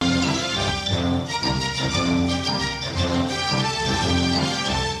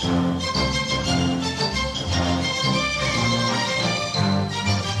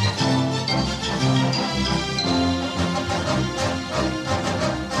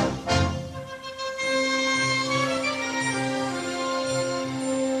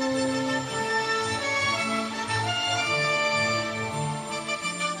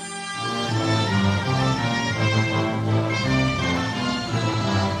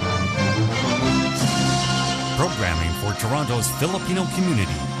for Toronto's Filipino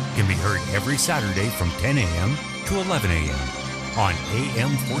community can be heard every Saturday from 10 a.m. to 11 a.m. on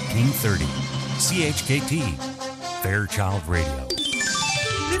AM 1430, CHKT, Fairchild Radio.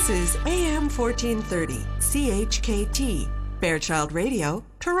 This is AM 1430, CHKT, Fairchild Radio,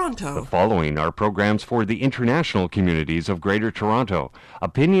 Toronto. The following are programs for the international communities of Greater Toronto.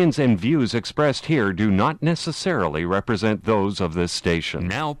 Opinions and views expressed here do not necessarily represent those of this station.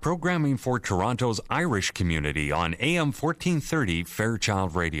 Now programming for Toronto's Irish community on AM 1430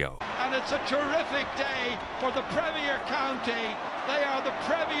 Fairchild Radio. And it's a terrific day for the Premier County. They are the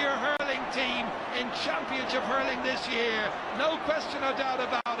premier hurling team in Championship hurling this year. No question or doubt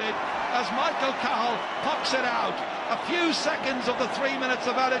about it, as Michael Cahill pops it out. A few seconds of the 3 minutes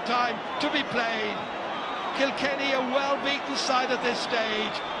of added time to be played. Kilkenny a well-beaten side at this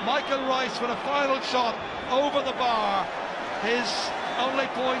stage. Michael Rice with a final shot over the bar. His only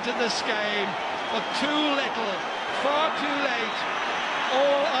point in this game, but too little, far too late.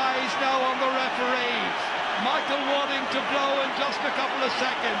 All eyes now on the referees. Michael wanting to blow in just a couple of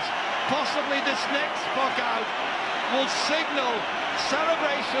seconds. Possibly this next puck out will signal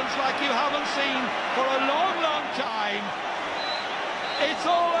celebrations like you haven't seen for a long, long time. It's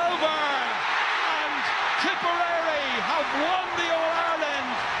all over, and Tipperary have won the All-Ireland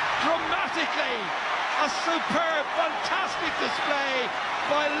dramatically. A superb, fantastic display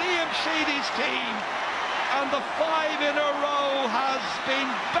by Liam Sheedy's team, and the 5 in a row has been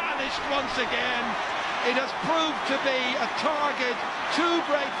banished once again. It has proved to be a target too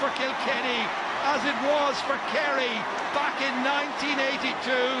great for Kilkenny, as it was for Kerry back in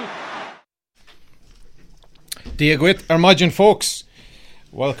 1982. Diagwit Armagin folks,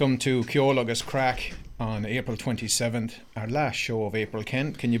 welcome to Ceolagus Crack on April 27th, our last show of April.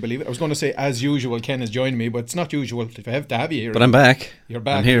 Ken, can you believe it? I was going to say, as usual, Ken has joined me, but it's not usual to have you here. But I'm back. You're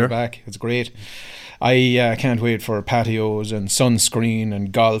back. I'm here. You're back. It's great. I can't wait for patios and sunscreen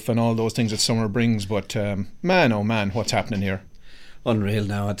and golf and all those things that summer brings, but man, oh man, what's happening here? Unreal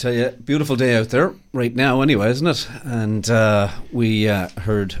now, I tell you. Beautiful day out there right now anyway, isn't it? And we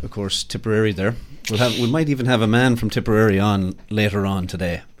heard, of course, Tipperary there. We might even have a man from Tipperary on later on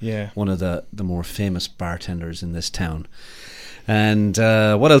today. Yeah. One of the more famous bartenders in this town. And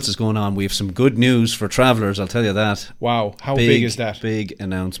what else is going on? We have some good news for travellers, I'll tell you that. Wow, how big is that? Big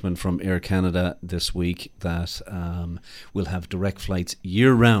announcement from Air Canada this week that we'll have direct flights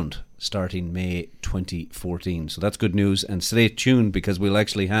year-round starting May 2014. So that's good news. And stay tuned, because we'll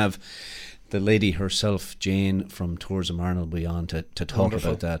actually have the lady herself, Jane from Tours of Marnell, will be on to talk Wonderful.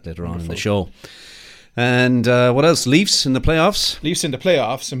 about that later on in the show. And what else? Leafs in the playoffs? Leafs in the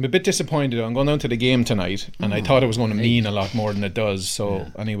playoffs. I'm a bit disappointed. I'm going down to the game tonight, and I thought it was going to mean a lot more than it does. So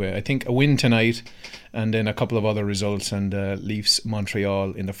anyway, I think a win tonight, and then a couple of other results, and Leafs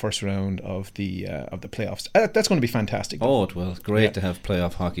Montreal in the first round of the playoffs. That's going to be fantastic. Oh, it will. Great to have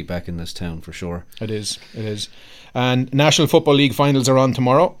playoff hockey back in this town for sure. It is. And National Football League finals are on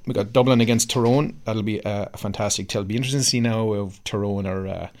tomorrow. We got Dublin against Tyrone. That'll be a fantastic tell. Be interesting to see now if Tyrone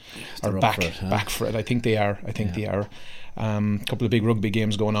are back for it. I think they are. They are. A couple of big rugby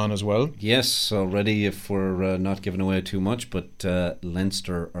games going on as well. Yes, already, if we're not giving away too much, but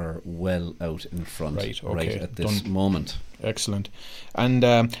Leinster are well out in front right at this moment. Excellent. And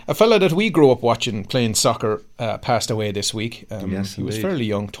a fella that we grew up watching playing soccer passed away this week. Yes, he was fairly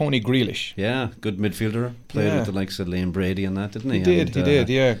young, Tony Grealish. Yeah, good midfielder. Played with the likes of Liam Brady and that, didn't he? He did,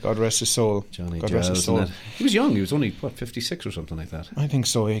 yeah. God rest his soul. Johnny God rest his soul. He was young. He was only, 56 or something like that? I think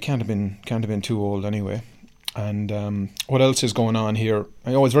so. He can't have been too old anyway. And what else is going on here?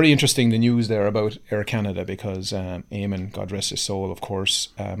 I know it's very interesting, the news there about Air Canada, because Eamon, God rest his soul, of course,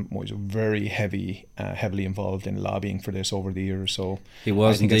 was very heavily involved in lobbying for this over the years. So he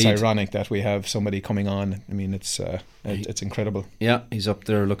was. I think indeed. It's ironic that we have somebody coming on. I mean, it's incredible. Yeah, he's up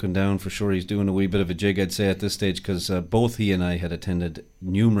there looking down for sure. He's doing a wee bit of a jig, I'd say, at this stage, because both he and I had attended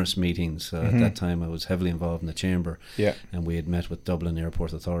numerous meetings. At that time I was heavily involved in the chamber, and we had met with Dublin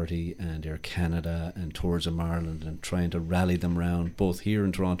Airport Authority and Air Canada and Tours of Ireland, and trying to rally them round, both here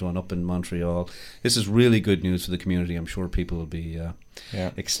in Toronto and up in Montreal. This is really good news for the community. I'm sure people will be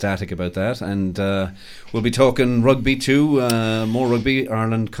ecstatic about that. And we'll be talking rugby too, more rugby.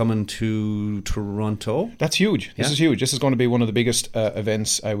 Ireland coming to Toronto. That's huge. This is huge. This is going to be one of the biggest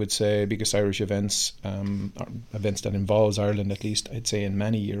events, I would say, biggest Irish events, events that involves Ireland, at least I'd say, in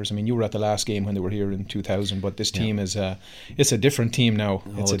many years. I mean, you were at the last game when they were here in 2000, but this team is it's a different team now.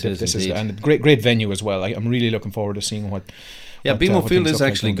 This is and a great venue as well. I'm really looking forward to seeing what. Yeah, BMO Field is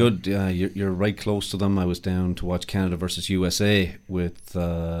actually good. You're right close to them. I was down to watch Canada versus USA with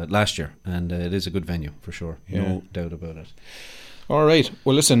last year, and it is a good venue for sure. No doubt about it. All right.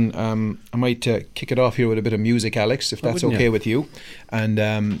 Well, listen, I might kick it off here with a bit of music, Alex, if that's okay with you. And,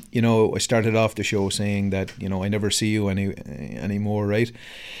 I started off the show saying that, I never see you anymore, right?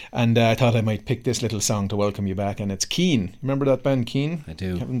 And I thought I might pick this little song to welcome you back, and it's Keane. Remember that band, Keane? I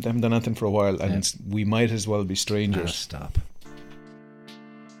do. Haven't done anything for a while, and we might as well be strangers. Stop.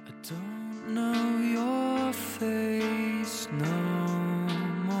 I don't know your face no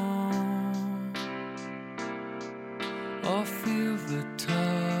more, or feel the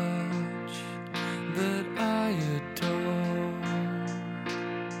touch that I adore.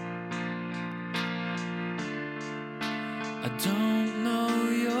 I don't know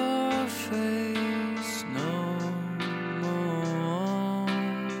your face no more.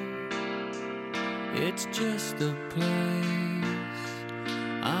 It's just a place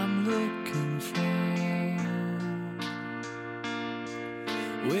I'm looking for.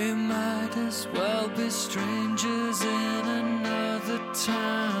 We might as well be strangers in another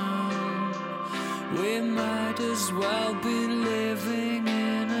town. We might as well be living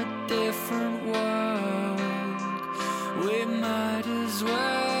in a different world. We might as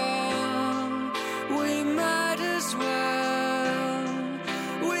well. We might as well.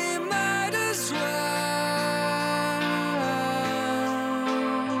 We might as well.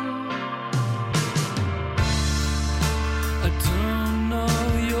 I don't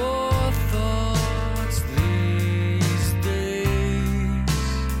know your thoughts these days.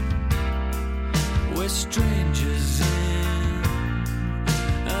 We're strangers in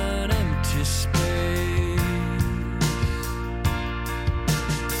an empty space.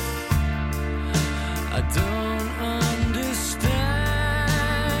 I don't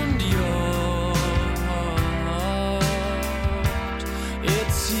understand your heart.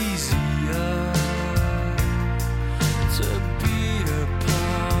 It's easier to be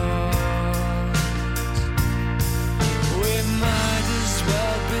apart. We might as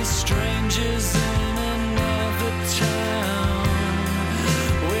well be strangers in another town.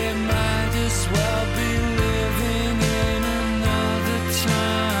 We might as well be living in another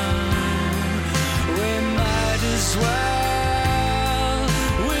town. We might as well.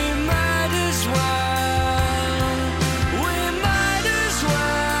 We might as well. We might as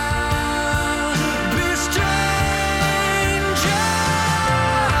well be strangers.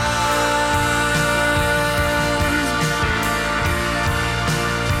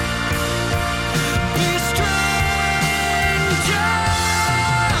 Be strangers.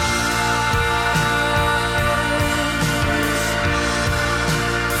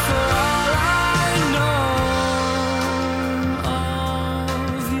 For all I know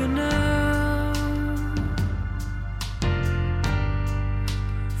of you now.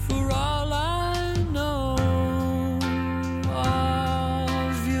 For all I know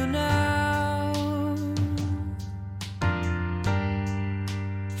of you now.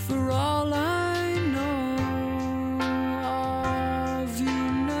 For all I know of you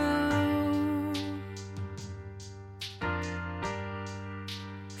now.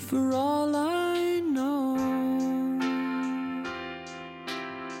 For all I know.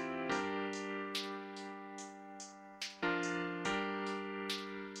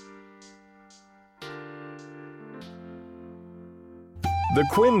 The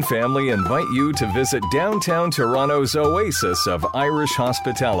Quinn family invite you to visit downtown Toronto's oasis of Irish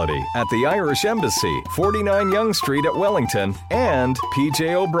hospitality at the Irish Embassy, 49 Yonge Street at Wellington, and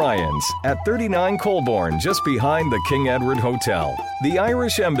PJ O'Brien's at 39 Colborne, just behind the King Edward Hotel. The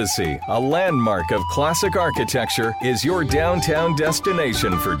Irish Embassy, a landmark of classic architecture, is your downtown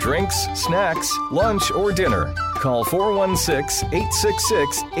destination for drinks, snacks, lunch, or dinner. Call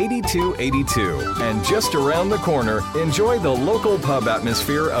 416-866-8282. And just around the corner, enjoy the local pub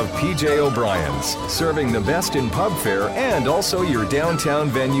atmosphere of PJ O'Brien's, serving the best in pub fare and also your downtown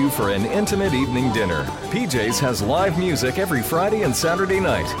venue for an intimate evening dinner. PJ's has live music every Friday and Saturday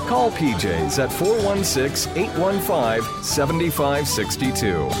night. Call PJ's at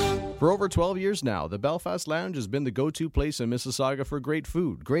 416-815-7562. For over 12 years now, the Belfast Lounge has been the go-to place in Mississauga for great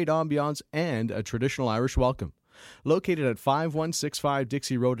food, great ambiance, and a traditional Irish welcome. Located at 5165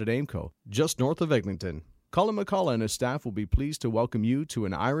 Dixie Road at Aimco, just north of Eglinton. Colin McCullough and his staff will be pleased to welcome you to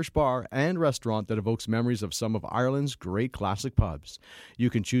an Irish bar and restaurant that evokes memories of some of Ireland's great classic pubs. You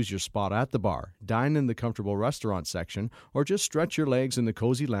can choose your spot at the bar, dine in the comfortable restaurant section, or just stretch your legs in the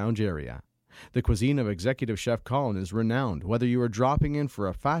cozy lounge area. The cuisine of Executive Chef Colin is renowned, whether you are dropping in for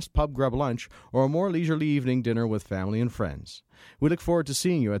a fast pub grub lunch or a more leisurely evening dinner with family and friends. We look forward to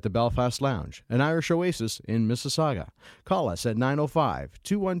seeing you at the Belfast Lounge, an Irish oasis in Mississauga. Call us at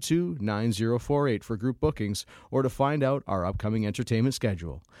 905-212-9048 for group bookings or to find out our upcoming entertainment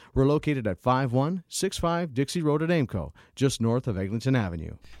schedule. We're located at 5165 Dixie Road at Aimco, just north of Eglinton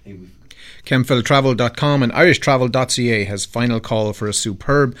Avenue. ChemFilTravel.com and IrishTravel.ca has final call for a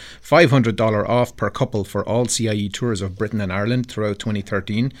superb $500 off per couple for all CIE tours of Britain and Ireland throughout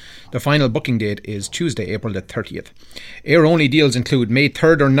 2013. The final booking date is Tuesday, April the 30th. Air-only deals include May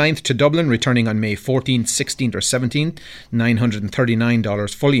 3rd or 9th to Dublin, returning on May 14th, 16th or 17th,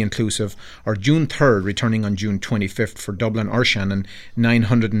 $939 fully inclusive, or June 3rd, returning on June 25th for Dublin or Shannon,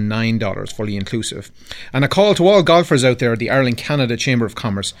 $909 fully inclusive. And a call to all golfers out there, the Ireland Canada Chamber of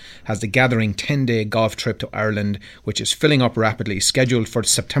Commerce has the Gathering 10-day golf trip to Ireland, which is filling up rapidly, scheduled for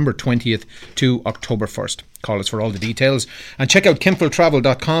September 20th to October 1st. Call us for all the details and check out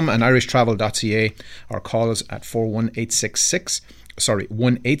KemfilTravel.com and IrishTravel.ca or call us at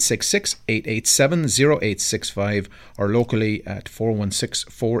 1-866-887-0865 or locally at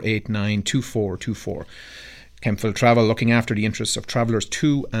 416-489-2424. Kempfil Travel, looking after the interests of travellers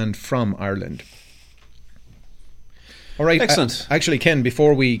to and from Ireland. All right. Excellent. Actually, Ken,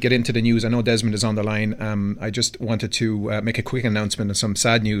 before we get into the news, I know Desmond is on the line. I just wanted to make a quick announcement of some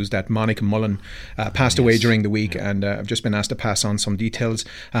sad news that Monica Mullen passed away during the week, and I've just been asked to pass on some details.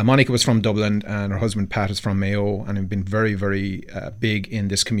 Monica was from Dublin, and her husband Pat is from Mayo, and have been very, very big in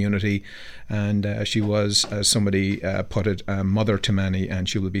this community. And she was, as somebody put it, mother to many, and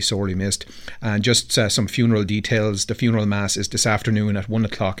she will be sorely missed. And just some funeral details. The funeral mass is this afternoon at 1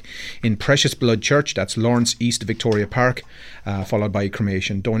 o'clock in Precious Blood Church. That's Lawrence, East Victoria Park, followed by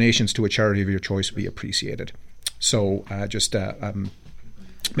cremation. Donations to a charity of your choice will be appreciated. So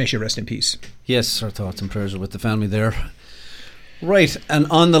may she rest in peace. Yes, our thoughts and prayers are with the family there. Right, and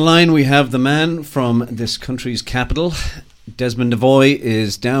on the line we have the man from this country's capital. Desmond Devoy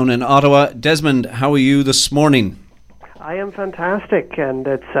is down in Ottawa. Desmond, how are you this morning? I am fantastic, and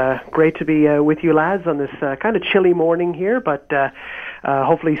it's great to be with you lads on this kind of chilly morning here, but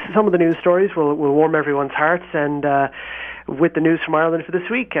hopefully some of the news stories will warm everyone's hearts, and with the news from Ireland for this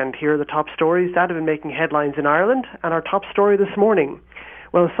week. And here are the top stories that have been making headlines in Ireland, and our top story this morning.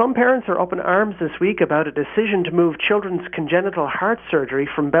 Well, some parents are up in arms this week about a decision to move children's congenital heart surgery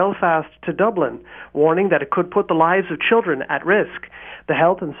from Belfast to Dublin, warning that it could put the lives of children at risk. The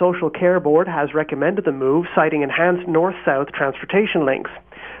Health and Social Care Board has recommended the move, citing enhanced north-south transportation links.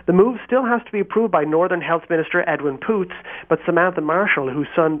 The move still has to be approved by Northern Health Minister Edwin Poots, but Samantha Marshall, whose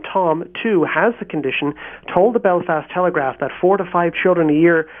son Tom, too, has the condition, told the Belfast Telegraph that 4 to 5 children a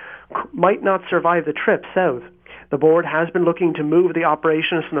year might not survive the trip south. The board has been looking to move the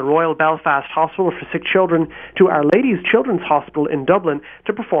operations from the Royal Belfast Hospital for Sick Children to Our Lady's Children's Hospital in Dublin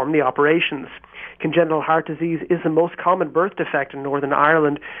to perform the operations. Congenital heart disease is the most common birth defect in Northern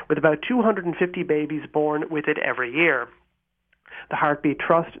Ireland, with about 250 babies born with it every year. The Heartbeat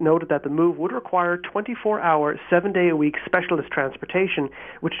Trust noted that the move would require 24-hour, 7-day-a-week specialist transportation,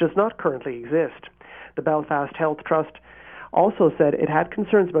 which does not currently exist. The Belfast Health Trust also said it had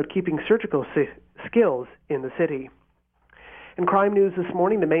concerns about keeping surgical skills in the city. In crime news this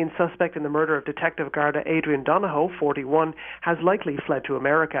morning, the main suspect in the murder of Detective Garda Adrian Donahoe, 41, has likely fled to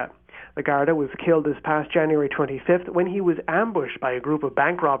America. The Garda was killed this past January 25th when he was ambushed by a group of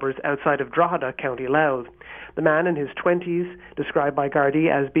bank robbers outside of Drogheda, County Louth. The man in his 20s, described by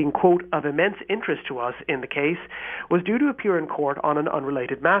Gardaí as being, quote, of immense interest to us in the case, was due to appear in court on an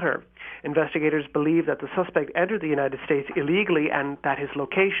unrelated matter. Investigators believe that the suspect entered the United States illegally and that his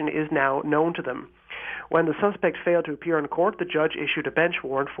location is now known to them. When the suspect failed to appear in court, the judge issued a bench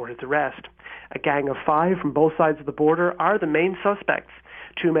warrant for his arrest. A gang of 5 from both sides of the border are the main suspects.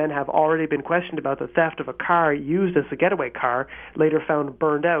 2 men have already been questioned about the theft of a car used as a getaway car, later found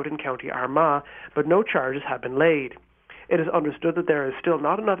burned out in County Armagh, but no charges have been laid. It is understood that there is still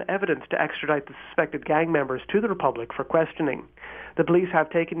not enough evidence to extradite the suspected gang members to the Republic for questioning. The police have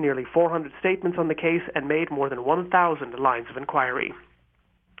taken nearly 400 statements on the case and made more than 1,000 lines of inquiry.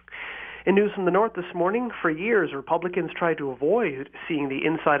 In news from the north this morning, for years Republicans tried to avoid seeing the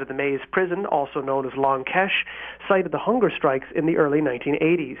inside of the Maze prison, also known as Long Kesh, site of the hunger strikes in the early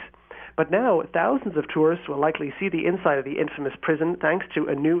 1980s. But now, thousands of tourists will likely see the inside of the infamous prison thanks to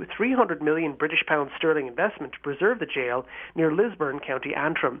a new £300 million British pound sterling investment to preserve the jail near Lisburn, County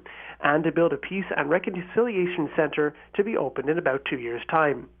Antrim, and to build a peace and reconciliation centre to be opened in about 2 years'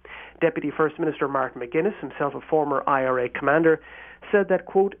 time. Deputy First Minister Martin McGuinness, himself a former IRA commander, said that,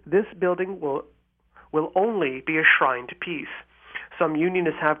 quote, this building will only be a shrine to peace. Some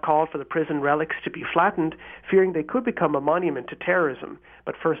unionists have called for the prison relics to be flattened, fearing they could become a monument to terrorism,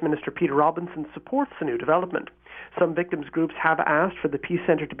 but First Minister Peter Robinson supports the new development. Some victims' groups have asked for the Peace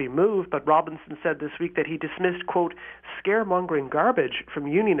Centre to be moved, but Robinson said this week that he dismissed, quote, scaremongering garbage from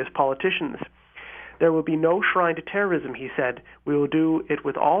unionist politicians. There will be no shrine to terrorism, he said. We will do it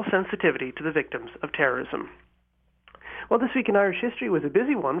with all sensitivity to the victims of terrorism. Well, this week in Irish history was a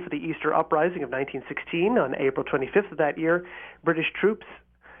busy one for the Easter Uprising of 1916. On April 25th of that year,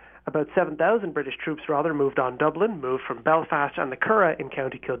 about 7,000 British troops moved on Dublin, moved from Belfast and the Curragh in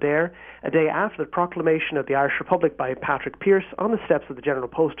County Kildare, a day after the proclamation of the Irish Republic by Patrick Pearse on the steps of the General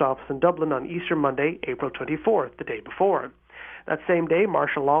Post Office in Dublin on Easter Monday, April 24th, the day before. That same day,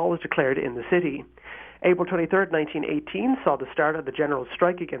 martial law was declared in the city. April 23, 1918 saw the start of the general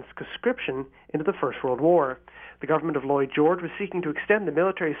strike against conscription into the First World War. The government of Lloyd George was seeking to extend the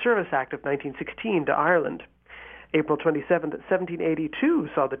Military Service Act of 1916 to Ireland. April 27, 1782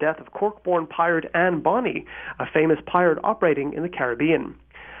 saw the death of Cork-born pirate Anne Bonny, a famous pirate operating in the Caribbean.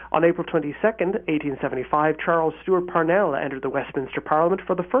 On April 22, 1875, Charles Stewart Parnell entered the Westminster Parliament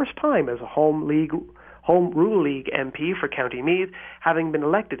for the first time as a Home Rule League MP for County Meath, having been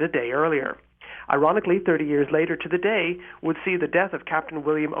elected a day earlier. Ironically, 30 years later to the day would see the death of Captain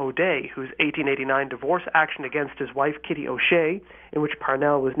William O'Day, whose 1889 divorce action against his wife Kitty O'Shea, in which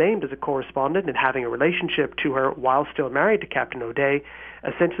Parnell was named as a correspondent and having a relationship to her while still married to Captain O'Day,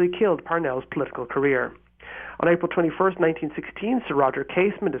 essentially killed Parnell's political career. On April 21, 1916, Sir Roger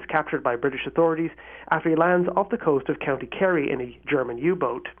Casement is captured by British authorities after he lands off the coast of County Kerry in a German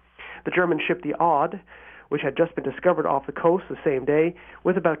U-boat. The German ship the Odd, which had just been discovered off the coast the same day,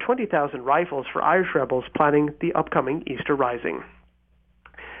 with about 20,000 rifles for Irish rebels planning the upcoming Easter Rising.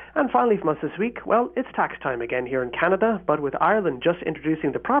 And finally from us this week, well, it's tax time again here in Canada, but with Ireland just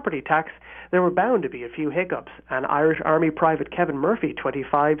introducing the property tax, there were bound to be a few hiccups, and Irish Army Private Kevin Murphy,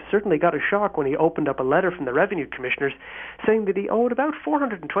 25, certainly got a shock when he opened up a letter from the Revenue Commissioners saying that he owed about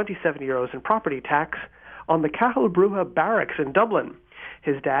 €427 in property tax on the Cathal Brugha Barracks in Dublin.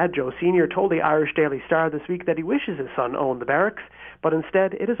 His dad, Joe Sr., told the Irish Daily Star this week that he wishes his son owned the barracks, but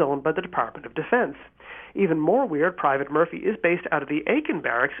instead it is owned by the Department of Defence. Even more weird, Private Murphy is based out of the Aiken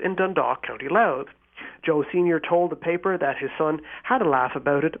Barracks in Dundalk, County Louth. Joe Sr. told the paper that his son had a laugh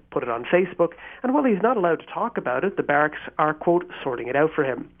about it, put it on Facebook, and while he's not allowed to talk about it, the barracks are, quote, sorting it out for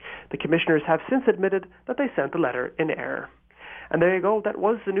him. The commissioners have since admitted that they sent the letter in error. And there you go, that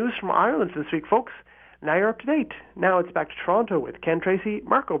was the news from Ireland this week, folks. Now you're up to date. Now it's back to Toronto with Ken Tracy,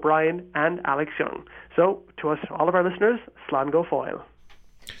 Mark O'Brien, and Alex Young. So, to us, all of our listeners, slán go fóill.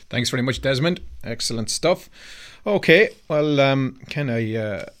 Thanks very much, Desmond. Excellent stuff. Okay, well, Ken,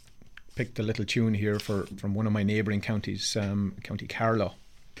 I picked a little tune here from one of my neighbouring counties, County Carlow.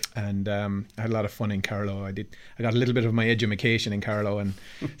 And I had a lot of fun in Carlow. I got a little bit of my education in Carlow, and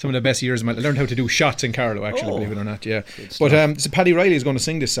some of the best years of my life. I learned how to do shots in Carlow, actually, believe it or not. Yeah, but so Paddy Riley is going to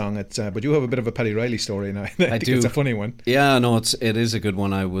sing this song. But you have a bit of a Paddy Riley story, and I think it's a funny one. Yeah, no, it is a good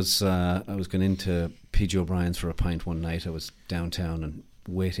one. I was going into PJ O'Brien's for a pint one night. I was downtown and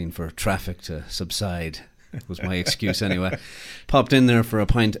waiting for traffic to subside. Was my excuse anyway. Popped in there for a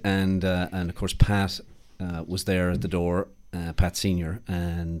pint, and of course Pat was there at the door. Pat Senior,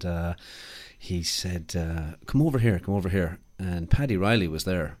 and he said, come over here, and Paddy Riley was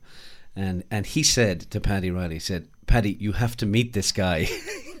there, and he said to Paddy Riley, he said, Paddy, you have to meet this guy,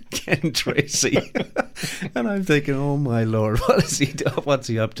 Ken Tracy. And I'm thinking, oh my lord, what's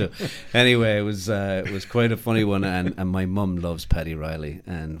he up to? Anyway, it was quite a funny one, and my mum loves Paddy Riley,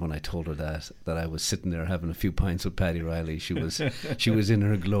 and when I told her that I was sitting there having a few pints with Paddy Riley, she was in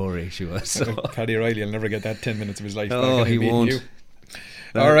her glory. She was. So. Paddy Riley will never get that 10 minutes of his life back. Oh, he won't.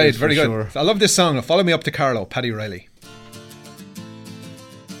 All right, very good. Sure. I love this song. Follow Me Up to Carlow, Paddy Riley.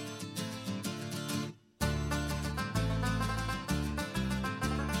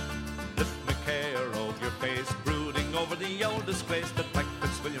 Disgrace that Black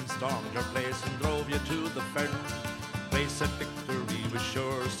Fitzwilliam stormed your place and drove you to the fair. Place that victory was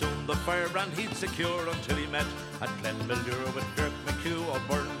sure, soon the firebrand he'd secure until he met at Glenmalure with Kirk McHugh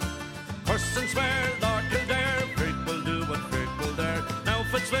O'Byrne. Curse and swear, Lord Kildare, Frigg will do what Frigg will dare. Now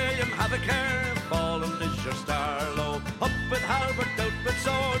Fitzwilliam, have a care, fallen is your star low. Up with halberd, out with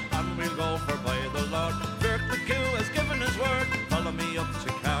sword, and we'll go for by the Lord. Kirk McHugh has given his word, follow me up to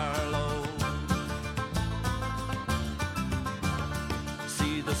Carlow.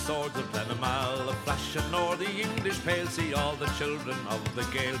 The swords of Glenamal a flashing o'er the English pale. See all the children of the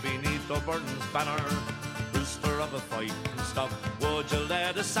Gael beneath O'Byrne's banner. Rooster of a fight and stop, would you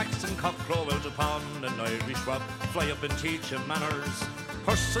let a Saxon cock crow out upon an Irish rob? Fly up and teach him manners.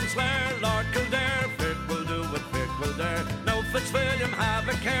 Curse and swear, Lord Kildare, Frigg will do what Frigg will dare. Now Fitzwilliam, have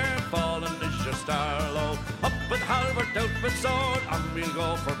a care, fallen is your star low. Up with halbert out with sword, and we'll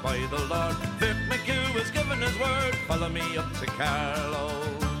go for by the Lord. Vic McHugh has given his word, follow me up to Carlow.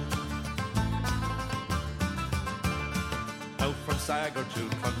 Out from Sagger to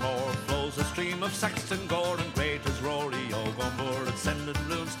Clonmore flows a stream of Saxon gore, and great is Rory O'Gombour, and sending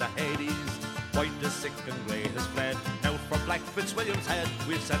runes to Hades. White is sick and grey has fled. Now for Black Fitzwilliam's head,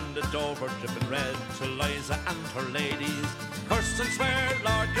 we'll send it over dripping red to Liza and her ladies. Curse and swear,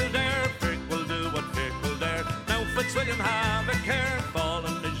 Lord Kildare, Vic will do what Vic will dare. Now Fitzwilliam, have a care,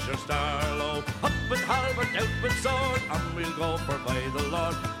 fallen is your star low. Up with halbert, out with sword, and we'll go for by the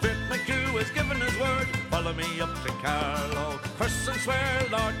Lord. Vic McHugh has given his word, follow me up to Carlow. Curse and swear,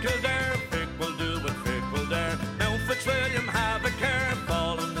 Lord Kildare, Vic will do what Vic will dare. Now Fitzwilliam, have a care,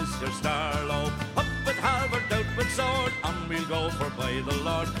 fallen is your star low. Up with halbert, out with sword, and we'll go for by the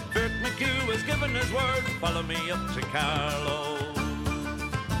Lord. Vic McHugh has given his word, follow me up to Carlow.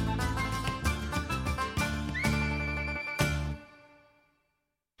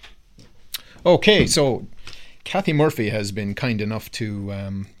 Okay, so Kathy Murphy has been kind enough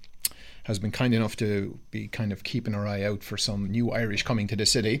to be kind of keeping her eye out for some new Irish coming to the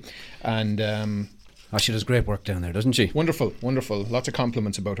city, and she does great work down there, doesn't she? Wonderful. Lots of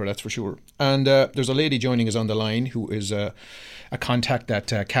compliments about her, that's for sure. And there's a lady joining us on the line who is a contact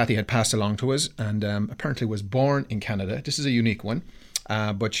that Kathy had passed along to us, and apparently was born in Canada. This is a unique one,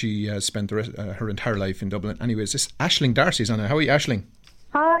 but she spent her entire life in Dublin. Anyways, this Aisling Darcy's on it. How are you, Aisling?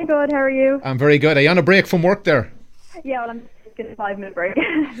 Hi, good. How are you? I'm very good. Are you on a break from work there? Yeah, well, I'm just getting a 5-minute break.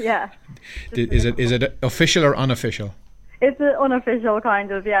 Yeah. Is it official or unofficial? It's unofficial,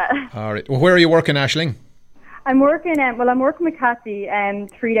 kind of, yeah. All right. Well, where are you working, Aisling? I'm working with Kathy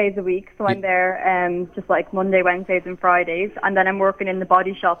 3 days a week, so I'm there just like Monday, Wednesdays and Fridays, and then I'm working in the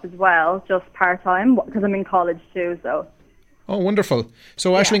body shop as well, just part-time, because I'm in college too, so. Oh, wonderful.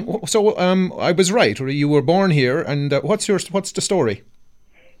 So, Aisling, I was right, you were born here, and what's the story?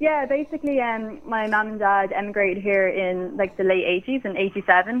 Yeah, basically, my mum and dad emigrated here in like the late 80s, in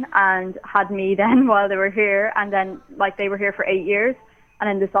 87, and had me then while they were here, and then like they were here for 8 years, and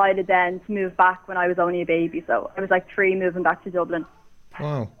then decided then to move back when I was only a baby. So I was like 3 moving back to Dublin.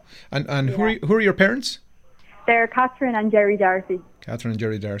 Wow. And who are your parents? They're Catherine and Jerry Darcy. Catherine and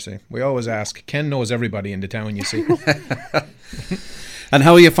Jerry Darcy. We always ask. Ken knows everybody in the town, you see. And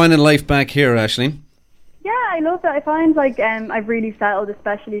how are you finding life back here, Aisling? Yeah, I love it. I find like I've really settled,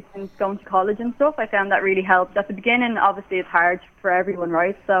 especially since going to college and stuff. I found that really helped. At the beginning, obviously, it's hard for everyone,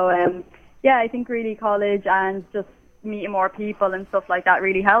 right? So, I think really college and just meeting more people and stuff like that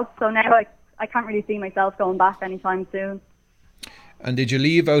really helped. So now I can't really see myself going back anytime soon. And did you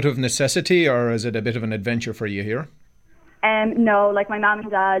leave out of necessity, or is it a bit of an adventure for you here? No, like my mum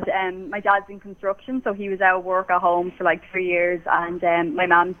and dad, my dad's in construction, so he was out of work at home for like 3 years, and my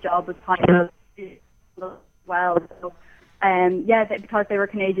mum's job was kind of well, so because they were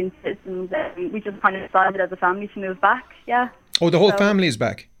Canadian citizens, we just kind of decided as a family to move back. Yeah. Oh, the whole family is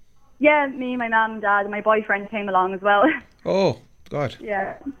back. Yeah, me, my mum and dad, and my boyfriend came along as well. Oh God.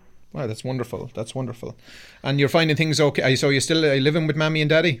 Yeah. Wow, that's wonderful. That's wonderful. And you're finding things okay? So you're still living with Mammy and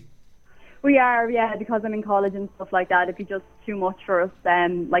Daddy? We are, yeah, because I'm in college and stuff like that. It'd be just too much for us.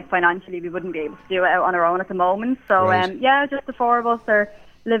 Like financially, we wouldn't be able to do it out on our own at the moment. So right. Just the four of us are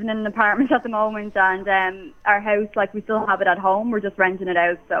living in an apartment at the moment, and our house, like, we still have it at home. We're just renting it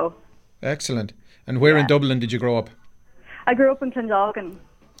out. So excellent. And where in Dublin did you grow up? I grew up in Clondalkin.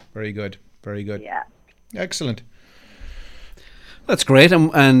 Very good. Very good. Yeah. Excellent. That's great.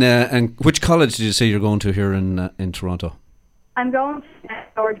 And which college did you say you're going to here in Toronto? I'm going to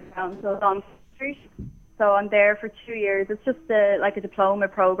Georgetown, so it's on Street. So I'm there for 2 years. It's just a diploma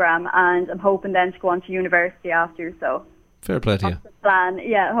program, and I'm hoping then to go on to university after. So fair play to you. That's the plan.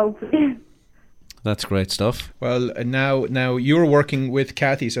 Yeah, hopefully. That's great stuff. Well, now you're working with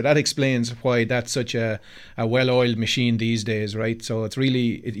Kathy, so that explains why that's such a well-oiled machine these days, right? So it's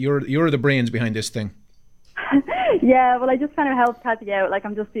really you're the brains behind this thing. Yeah, well, I just kind of help Kathy out. Like,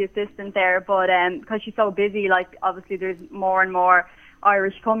 I'm just the assistant there, but because she's so busy, like, obviously there's more and more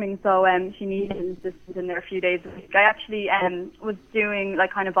Irish coming, so she needs an assistant in there a few days a week. I actually was doing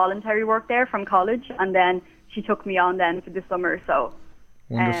like kind of voluntary work there from college, and then she took me on then for the summer. So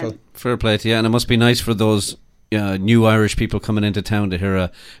wonderful. Fair play to you. And it must be nice for those new Irish people coming into town to hear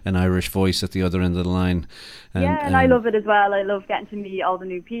an Irish voice at the other end of the line. And I love it as well. I love getting to meet all the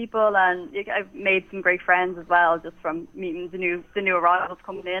new people, and I've made some great friends as well just from meeting the new arrivals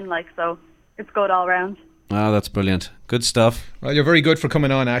coming in. Like, so it's good all round. Oh, that's brilliant. Good stuff. Well, you're very good for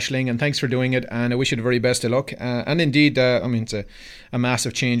coming on, Aisling, and thanks for doing it, and I wish you the very best of luck. And indeed, it's a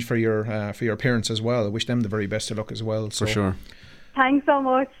massive change for your parents as well. I wish them the very best of luck as well. So, for sure. Thanks so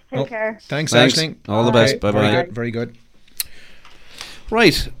much. Take care. Thanks, Aisling. All the best. Bye-bye. Very good. Very good.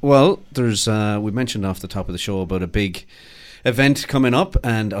 Right. Well, there's we mentioned off the top of the show about a big event coming up,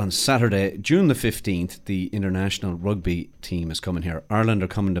 and on Saturday, June the 15th, the international rugby team is coming here. Ireland are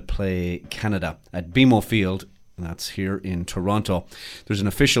coming to play Canada at BMO Field, and that's here in Toronto. There's an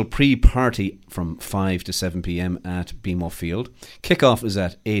official pre-party from 5 to 7 p.m. at BMO Field. Kickoff is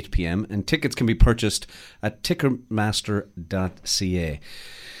at 8 p.m. and tickets can be purchased at ticketmaster.ca.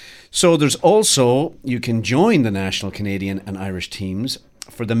 So there's also, you can join the national Canadian and Irish teams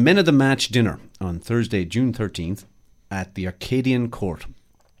for the Men of the Match dinner on Thursday, June 13th at the Arcadian Court.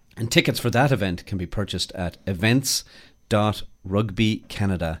 And tickets for that event can be purchased at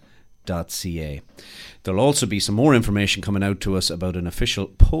events.rugbycanada.ca. There'll also be some more information coming out to us about an official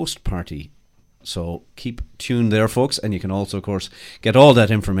post-party. So keep tuned there, folks. And you can also, of course, get all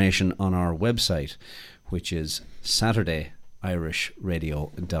that information on our website, which is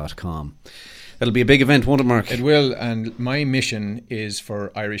SaturdayIrishRadio.com. It'll be a big event, won't it, Mark? It will, and my mission is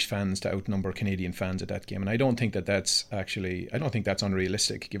for Irish fans to outnumber Canadian fans at that game, and I don't think that's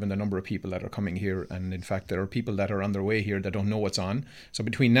unrealistic given the number of people that are coming here, and in fact there are people that are on their way here that don't know what's on. So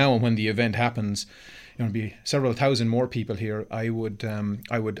between now and when the event happens, there'll be several thousand more people here. I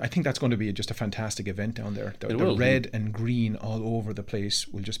think that's going to be just a fantastic event down there. The red and green all over the place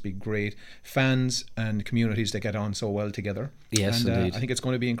will just be great. Fans and communities that get on so well together. Yes, and, indeed. I think it's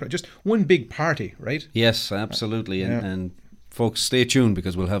going to be incredible. Just one big party, right? Yes, absolutely. And folks, stay tuned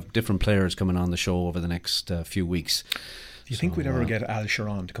because we'll have different players coming on the show over the next few weeks. Do you think we'd ever get Al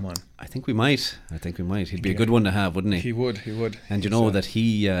Sharon to come on? I think we might. He'd be a good one to have, wouldn't he? He would. And you know that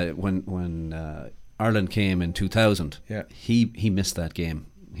he, when Ireland came in 2000, he missed that game.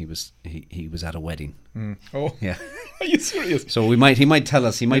 He was at a wedding. Oh, yeah. Are you serious? So he might tell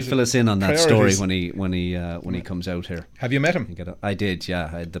us. He might fill us in on that story when he comes out here. Have you met him? I did. Yeah,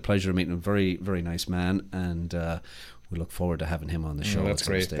 I had the pleasure of meeting him. Very, very nice man, and we look forward to having him on the show. That's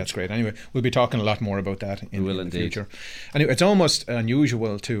great. That's great. Anyway, we'll be talking a lot more about that in the indeed. future. Anyway, it's almost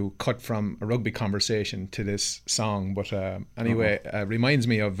unusual to cut from a rugby conversation to this song, but anyway, reminds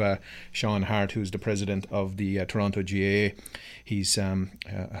me of Sean Hart, who's the president of the Toronto GAA. He's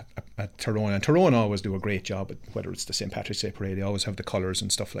at Tyrone, and Tyrone always do a great job at whether it's the St. Patrick's Day Parade. They always have the colours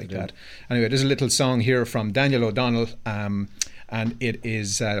and stuff like that. Anyway, there's a little song here from Daniel O'Donnell, and it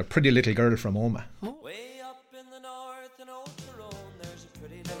is a Pretty Little Girl from Omagh. Way up in the north in Old Tyrone, there's a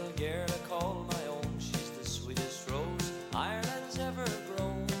pretty little girl I call my own. She's the sweetest rose Ireland's ever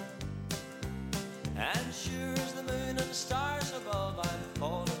grown. And sure as the moon and stars above, I'm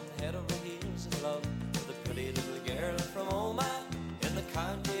falling head over heels in love with a pretty little girl from Omagh in the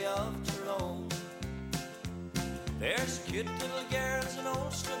county of Tyrone. There's cute little girls in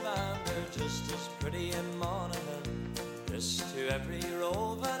Ulsterman, they're just as pretty in Monaghan. This to every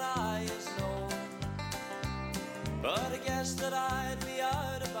rove and eye is known. But I guess that I'd be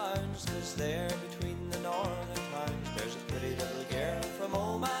out of bounds, 'cause there between the northern towns there's a pretty little girl from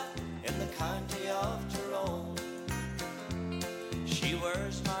Omagh in the county of Tyrone. She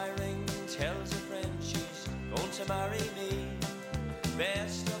wears my ring and tells a friend she's going to marry me.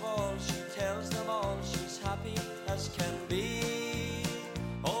 Best of all, she tells them all she's happy as can be.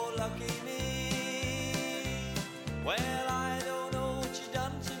 Oh, lucky me. Well, I don't know what you've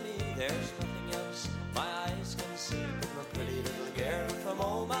done to me. There's nothing else my eyes can see but a pretty little girl from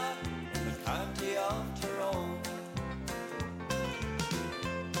Omagh in the county of Tyrone.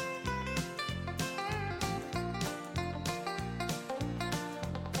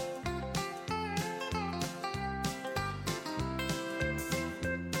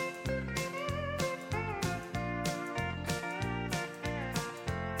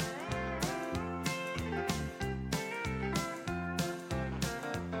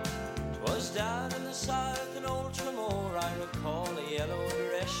 Down in the south in Old Tramore, I recall a yellow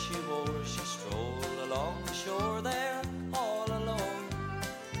dress she wore. She strolled along the shore there all alone.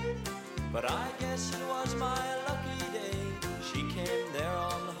 But I guess it was my lucky day. She came there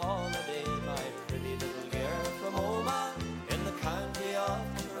on holiday, my pretty little girl from Omagh in the county of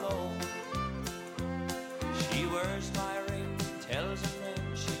Tyrone. She wears my ring, tells a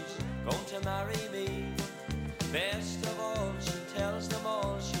friend she's going to marry me. Best of all, she tells them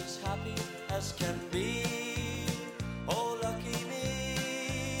all she's happy as can be. Oh, lucky me.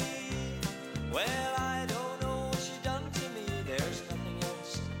 Well, I don't know what she's done to me. There's nothing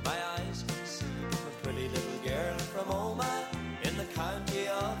else my eyes can see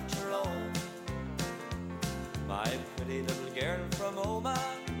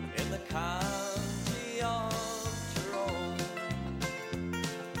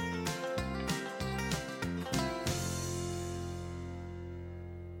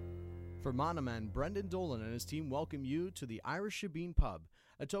Fermanagh Brendan Dolan and his team welcome you to the Irish Shebeen Pub,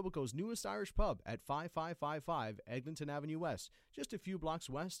 Etobicoke's newest Irish pub at 5555 Eglinton Avenue West, just a few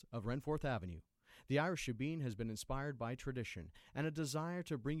blocks west of Renforth Avenue. The Irish Shebeen has been inspired by tradition and a desire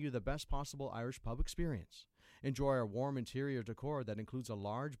to bring you the best possible Irish pub experience. Enjoy our warm interior decor that includes a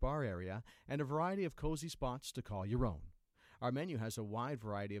large bar area and a variety of cozy spots to call your own. Our menu has a wide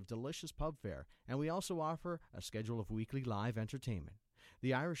variety of delicious pub fare, and we also offer a schedule of weekly live entertainment.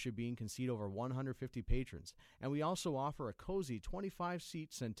 The Irish Shebeen can seat over 150 patrons, and we also offer a cozy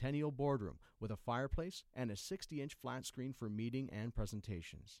 25-seat Centennial boardroom with a fireplace and a 60-inch flat screen for meeting and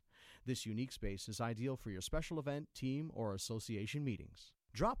presentations. This unique space is ideal for your special event, team, or association meetings.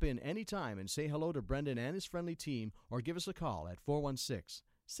 Drop in anytime and say hello to Brendan and his friendly team, or give us a call at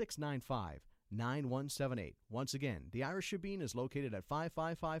 416-695-9178. Once again, the Irish Shebeen is located at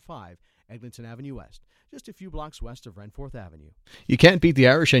 5555 Eglinton Avenue West, just a few blocks west of Renforth Avenue. You can't beat the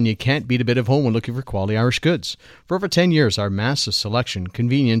Irish, and you can't beat a bit of home when looking for quality Irish goods. For over 10 years, our massive selection,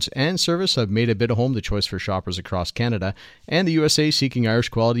 convenience, and service have made a bit of home the choice for shoppers across Canada and the USA seeking Irish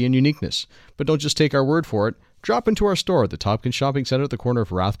quality and uniqueness. But don't just take our word for it. Drop into our store at the Tompkins Shopping Centre at the corner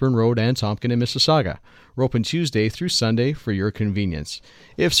of Rathburn Road and Tompkin in Mississauga. We're open Tuesday through Sunday for your convenience.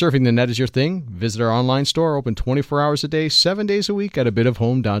 If surfing the net is your thing, visit our online store, open 24 hours a day, 7 days a week at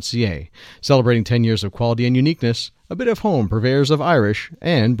abitofhome.ca. Celebrating 10 years of quality and uniqueness, A Bit of Home, purveyors of Irish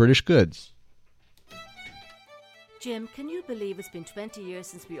and British goods. Jim, can you believe it's been 20 years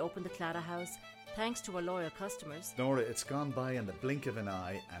since we opened the Claddagh House? Thanks to our loyal customers. Nora, it's gone by in the blink of an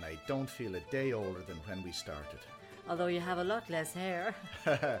eye, and I don't feel a day older than when we started. Although you have a lot less hair.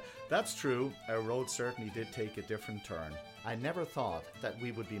 That's true. Our road certainly did take a different turn. I never thought that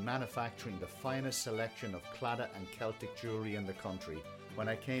we would be manufacturing the finest selection of Claddagh and Celtic jewellery in the country when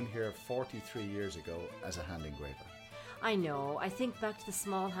I came here 43 years ago as a hand engraver. I know. I think back to the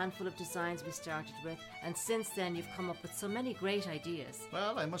small handful of designs we started with, and since then you've come up with so many great ideas.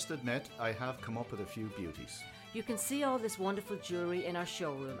 Well, I must admit, I have come up with a few beauties. You can see all this wonderful jewellery in our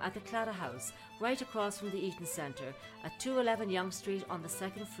showroom at the Claddagh House, right across from the Eaton Centre, at 211 Yonge Street on the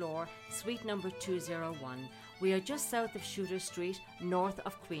second floor, suite number 201. We are just south of Shooter Street, north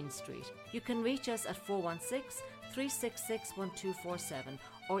of Queen Street. You can reach us at 416-366-1247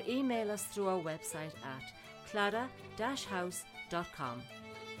 or email us through our website at claddagh-house.com.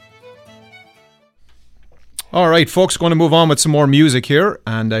 All right, folks, going to move on with some more music here,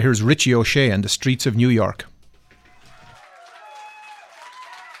 and here's Richie O'Shea and the Streets of New York.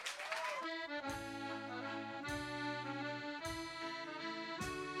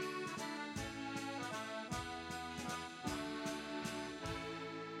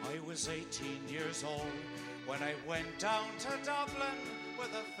 I was 18 years old when I went down to Dublin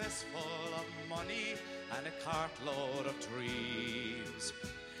with a fistful of money and a cartload of dreams.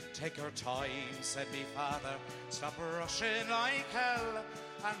 Take your time, said me father, stop rushing like hell,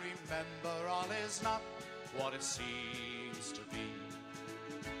 and remember all is not what it seems to be.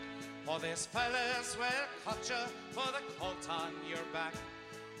 For these fellas will cut you for the coat on your back,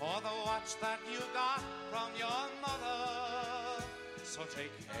 or the watch that you got from your mother. So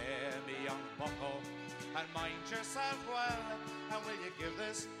take care, me young bucko, and mind yourself well, and will you give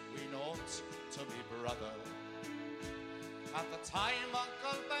this wee note to me brother? At the time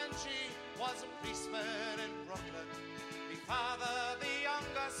Uncle Benji was a policeman in Brooklyn. Me father, the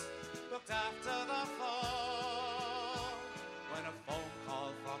youngest, looked after the phone. When a phone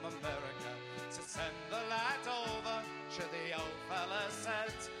call from America said send the lad over, sure the old fella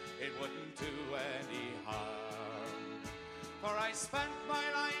said it wouldn't do any harm. For I spent my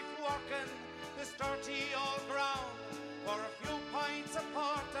life working this dirty old ground for a few pints of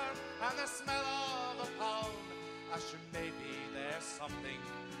porter and the smell of a pound. I should maybe there's something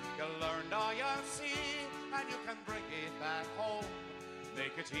you learned or you'll see, and you can bring it back home,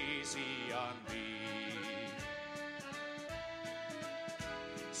 make it easy on me.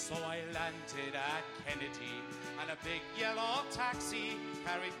 So I landed at Kennedy, and a big yellow taxi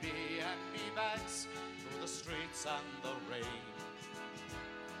carried me and me bags through the streets and the rain.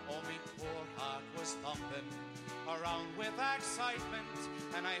 Oh, me poor heart was thumping around with excitement,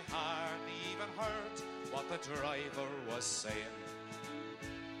 and I hardly even heard what the driver was saying.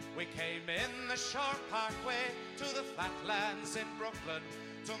 We came in the short parkway to the flatlands in Brooklyn,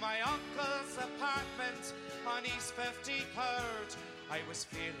 to my uncle's apartment on East 53rd. I was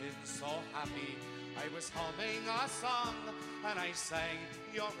feeling so happy, I was humming a song, and I sang,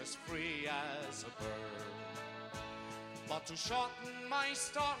 you're as free as a bird. But to shorten my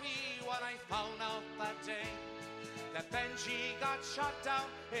story, when I found out that day that Benji got shot down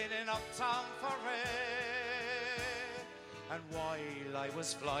in an uptown foray, And while I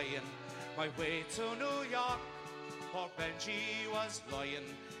was flying my way to New York, poor Benji was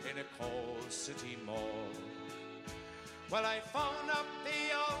lying in a cold city morgue. Well, I phoned up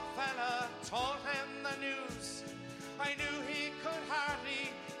the old fella, told him the news. I knew he could hardly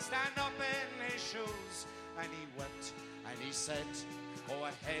stand up in his shoes. And he wept and he said, go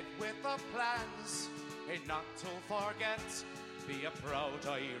ahead with the plans, and not to forget, be a proud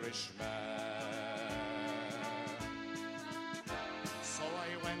Irishman. So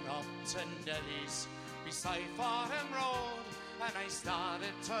I went up to Nelly's beside Farnham Road, and I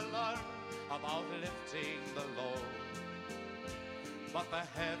started to learn about lifting the load. But the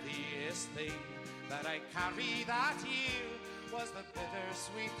heaviest thing that I carried that year was the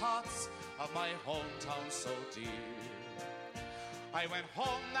bittersweet thoughts of my hometown so dear. I went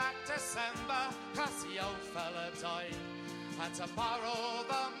home that December, 'cause the old fella died. Had to borrow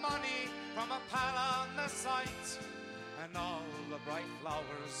the money from a pal on the site, and all the bright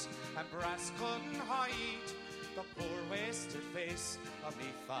flowers and brass couldn't hide the poor wasted face of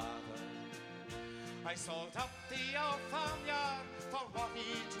me father. I sold up the old farmyard for what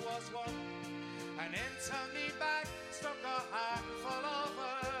it was worth, and into me bag stuck a handful of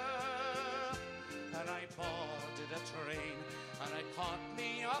earth. And I boarded a train, and I caught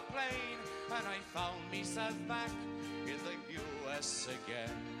me a plane, and I found myself back in the US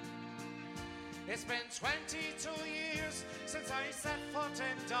again. It's been 22 years since I set foot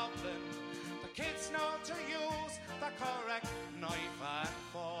in Dublin. The kids know to use the correct knife and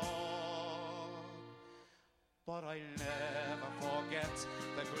fork, but I'll never forget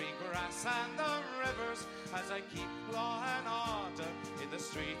the green grass and the rivers as I keep law and order in the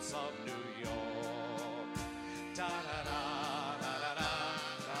streets of New York. Da da da da da da.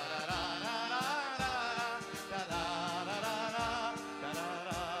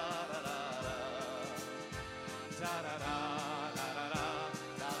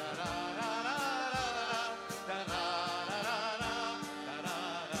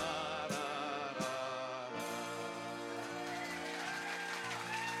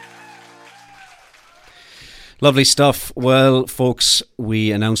 Lovely stuff. Well, folks,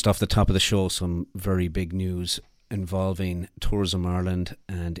 we announced off the top of the show some very big news involving Tourism Ireland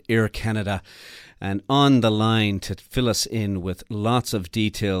and Air Canada. And on the line to fill us in with lots of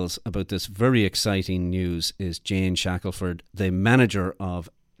details about this very exciting news is Jane Shackelford, the manager of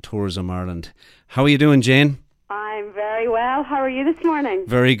Tourism Ireland. How are you doing, Jane? I'm very well. How are you this morning?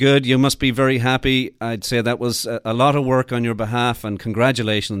 Very good. You must be very happy. I'd say that was a lot of work on your behalf, and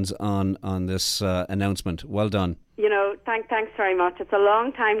congratulations on this announcement. Well done. You know, thanks very much. It's a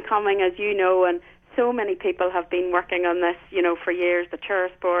long time coming, as you know, and so many people have been working on this, you know, for years. The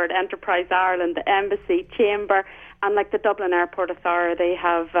Tourist Board, Enterprise Ireland, the Embassy, Chamber, and like the Dublin Airport Authority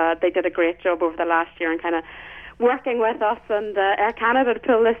they did a great job over the last year and kind of working with us and Air Canada to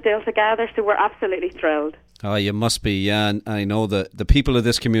pull this deal together, so we're absolutely thrilled. Oh, you must be, yeah. And I know that the people of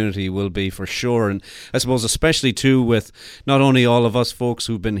this community will be for sure. And I suppose especially too with not only all of us folks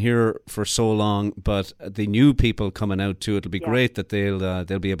who've been here for so long, but the new people coming out too. It'll be great that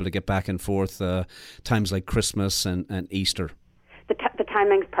they'll be able to get back and forth times like Christmas and Easter. The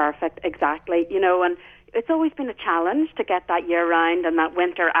timing's perfect, exactly. You know, and it's always been a challenge to get that year round and that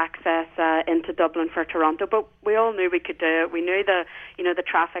winter access into Dublin for Toronto. But we all knew we could do it. We knew the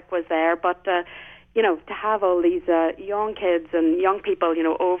traffic was there, but you know, to have all these young kids and young people, you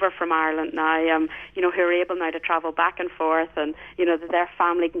know, over from Ireland now, you know, who are able now to travel back and forth, and you know that their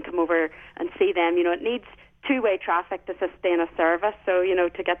family can come over and see them. You know, it needs two-way traffic to sustain a service. So, you know,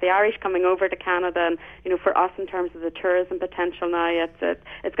 to get the Irish coming over to Canada, and you know, for us in terms of the tourism potential now, it's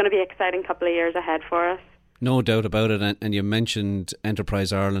going to be an exciting couple of years ahead for us. No doubt about it. And you mentioned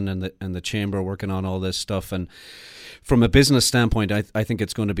Enterprise Ireland and the Chamber working on all this stuff. And from a business standpoint, I think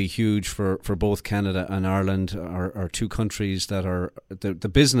it's going to be huge for both Canada and Ireland, our two countries that are the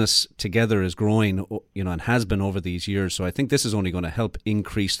business together is growing, you know, and has been over these years. So I think this is only going to help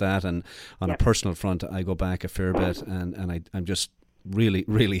increase that. And on a personal front, I go back a fair bit, and I'm just really,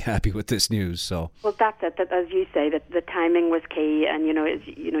 really happy with this news. So well, that's it. That, as you say, that the timing was key, and you know,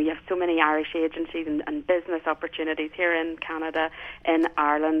 you have so many Irish agencies and business opportunities here in Canada, in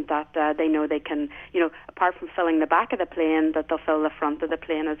Ireland, that they know they can, you know, apart from filling the back of the plane, that they'll fill the front of the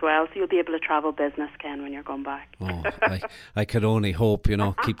plane as well. So you'll be able to travel business, Ken, when you're going back. Oh, I could only hope, you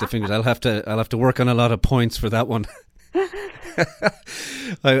know, keep the fingers. I'll have to work on a lot of points for that one.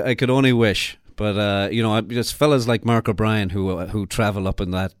 I could only wish. But just fellas like Mark O'Brien who travel up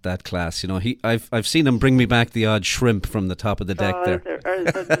in that class. I've seen him bring me back the odd shrimp from the top of the deck there.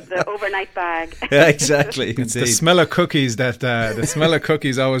 The overnight bag. Yeah, exactly. It's the smell of cookies the smell of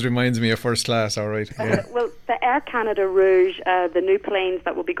cookies always reminds me of first class. All right. Yeah. Well, the Air Canada Rouge, the new planes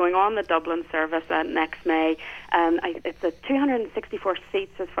that will be going on the Dublin service next May. It's 264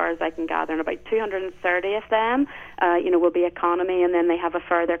 seats as far as I can gather, and about 230 of them, will be economy, and then they have a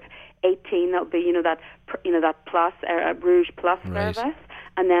further 18 that'll be that plus Rouge Plus service,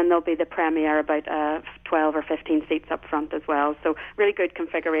 and then there'll be the Premier, about 12 or 15 seats up front as well. So really good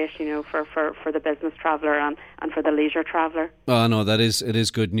configuration, for the business traveller and for the leisure traveller. Oh no, it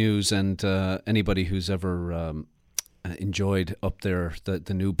is good news, and anybody who's ever enjoyed up there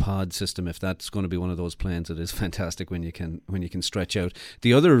the new pod system, if that's going to be one of those planes, it is fantastic when you can stretch out.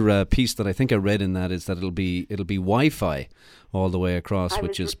 The other piece that I think I read in that is that it'll be Wi-Fi all the way across,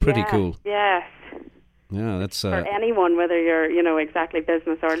 which is pretty cool. Yes. Yeah, that's for anyone, whether you're exactly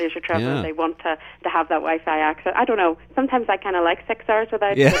business or leisure traveller, they want to have that Wi-Fi access. I don't know. Sometimes I kind of like 6 hours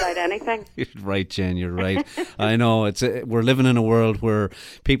without anything. Right, Jen, you're right. I know we're living in a world where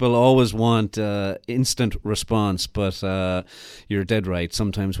people always want instant response, but you're dead right.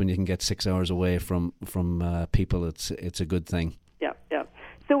 Sometimes when you can get 6 hours away from people, it's a good thing. Yeah.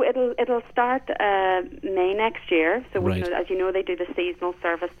 So it'll start May next year. So as you know, they do the seasonal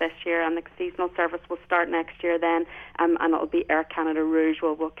service this year, and the seasonal service will start next year then, and it'll be Air Canada Rouge.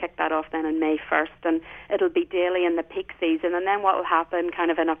 We'll kick that off then on May 1st, and it'll be daily in the peak season. And then what will happen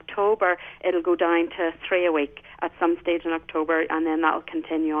kind of in October, it'll go down to 3 a week at some stage in October, and then that'll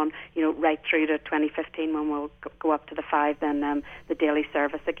continue on, right through to 2015 when we'll go up to the 5, then the daily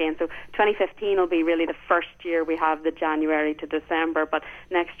service again. So 2015 will be really the first year we have the January to December, but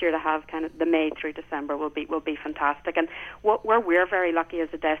next year to have kind of the May through December will be fantastic. And where we're very lucky as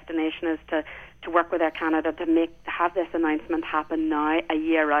a destination is to work with Air Canada to have this announcement happen now, a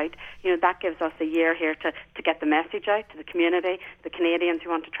year out. That gives us a year here to get the message out to the community, the Canadians who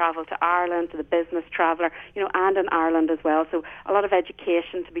want to travel to Ireland, to the business traveller, and in Ireland as well. So a lot of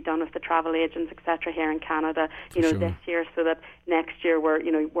education to be done with the travel agents, etc. here in Canada, this year, so that next year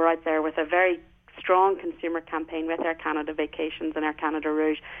we're out there with a very strong consumer campaign with Air Canada Vacations and Air Canada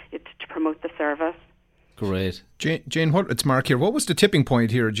Rouge to promote the service. Great. Jane, it's Mark here. What was the tipping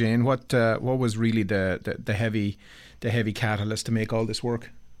point here, Jane? What was really the heavy catalyst to make all this work?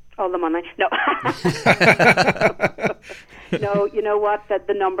 All the money. No. No, you know what?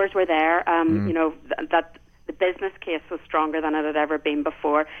 The numbers were there. That the business case was stronger than it had ever been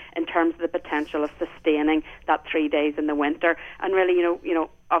before in terms of the potential of sustaining that 3 days in the winter. And really,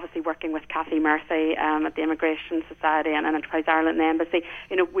 obviously working with Kathy Murphy at the Immigration Society and Enterprise Ireland and the Embassy,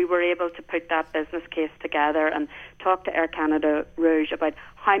 we were able to put that business case together and talk to Air Canada Rouge about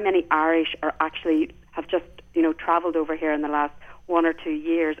how many Irish have just travelled over here in the last 1 or 2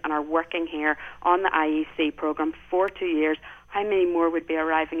 years and are working here on the IEC programme for 2 years. How many more would be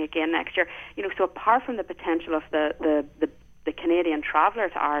arriving again next year? So apart from the potential of the Canadian traveller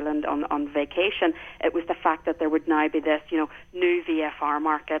to Ireland on vacation, it was the fact that there would now be this, new VFR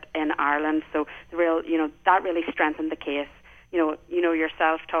market in Ireland. So the real, that really strengthened the case.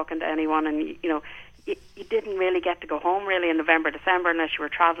 Yourself talking to anyone, and you didn't really get to go home really in November, December unless you were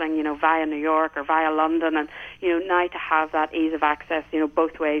travelling, via New York or via London. And, now to have that ease of access,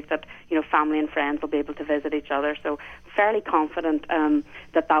 both ways that, family and friends will be able to visit each other. So fairly confident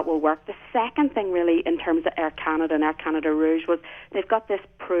that will work. The second thing really in terms of Air Canada and Air Canada Rouge was they've got this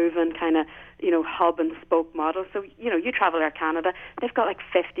proven kind of, hub and spoke model. So, you travel Air Canada, they've got like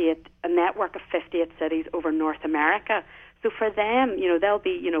a network of 58 cities over North America. So for them, they'll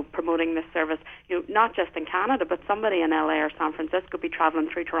be, promoting this service, not just in Canada, but somebody in LA or San Francisco be travelling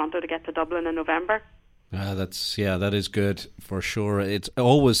through Toronto to get to Dublin in November. That is good for sure. It's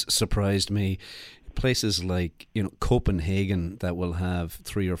always surprised me. Places like Copenhagen that will have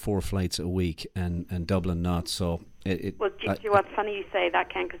 3 or 4 flights a week and Dublin not. So do you know what's funny you say that,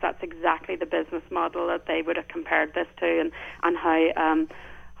 Ken, because that's exactly the business model that they would have compared this to, and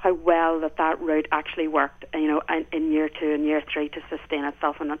how well that route actually worked, in year 2 and year 3 to sustain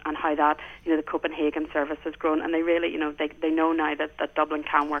itself, and how that, the Copenhagen service has grown, and they really, they know now that Dublin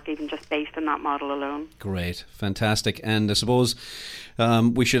can work even just based on that model alone. Great, fantastic. And I suppose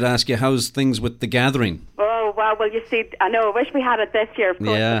we should ask you, how's things with the gathering? Oh, well, you see, I know, I wish we had it this year, of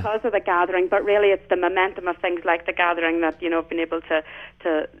course, because of the gathering, but really it's the momentum of things like the gathering that, have been able to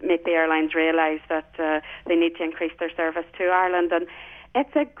make the airlines realise that they need to increase their service to Ireland. And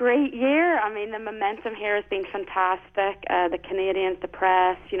It's a great year. I mean, the momentum here has been fantastic. The Canadians, the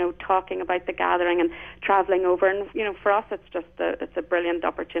press, talking about the gathering and travelling over. And, for us, it's a brilliant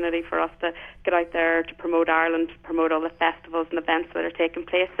opportunity for us to get out there to promote Ireland, to promote all the festivals and events that are taking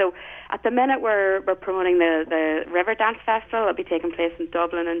place. So at the minute, we're promoting the River Dance Festival. It'll be taking place in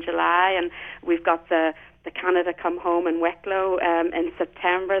Dublin in July. And we've got the Canada Come Home in Wicklow in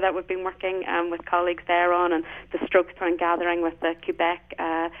September that we've been working with colleagues there on, and the Strokes Town Gathering with the Quebec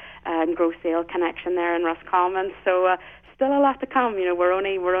and Gros Sale connection there in Roscommon. So still a lot to come. We're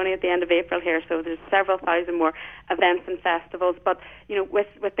only at the end of April here, so there's several thousand more events and festivals. But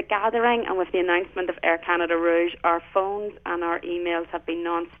with the gathering and with the announcement of Air Canada Rouge, our phones and our emails have been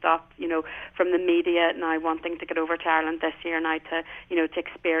non-stop. From the media now wanting to get over to Ireland this year now to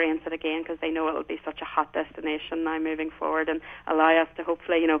experience it again, because they know it'll be such a hot destination now moving forward, and allow us to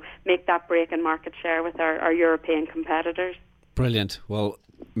hopefully make that break in market share with our European competitors. Brilliant. Well,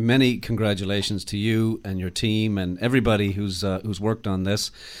 many congratulations to you and your team and everybody who's worked on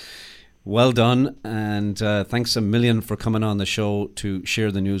this. Well done, and thanks a million for coming on the show to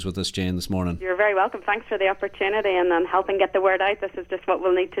share the news with us, Jane, this morning. You're very welcome. Thanks for the opportunity and helping get the word out. This is just what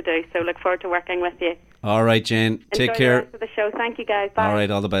we'll need to do, so look forward to working with you. All right, Jane. Take care. Enjoy the rest of the show. Thank you, guys. Bye. All right,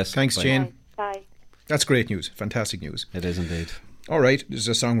 all the best. Thanks, Bye. Jane. Bye. That's great news. Fantastic news. It is indeed. All right, this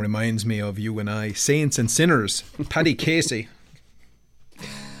song reminds me of you and I. Saints and Sinners. Paddy Casey.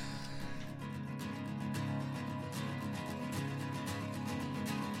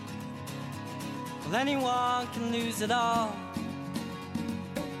 Well, anyone can lose it all.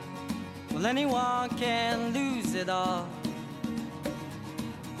 Well, anyone can lose it all.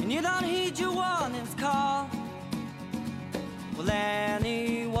 And you don't heed your warnings call. Well,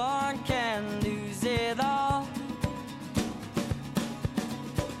 anyone can lose it all.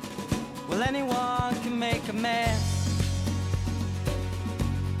 Well, anyone can make a mess.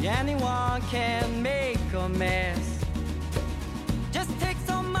 Yeah, anyone can make a mess. Just take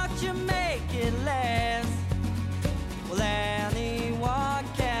so much and make it less. Well, anyone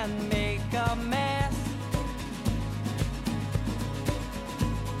can make a mess.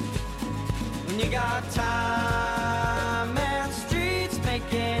 When you got time and streets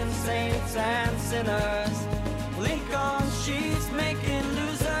making saints and sinners, Lincoln sheets making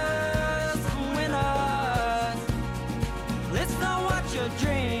losers and winners. It's not what your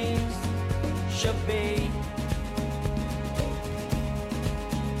dreams should be.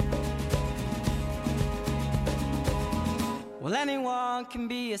 Well, anyone can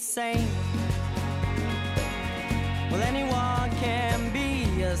be a saint. Well, anyone can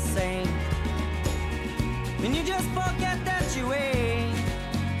be a saint. And you just forget that you ain't.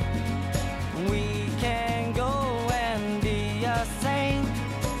 We can go and be a saint.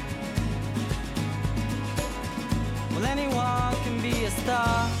 Well, anyone can be a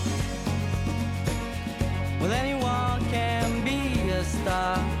star. Well, anyone can be a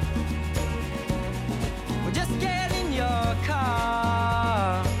star. Well, just get in your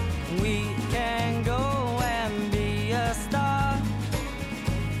car. We can go and be a star.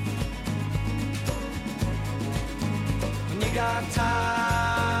 When you got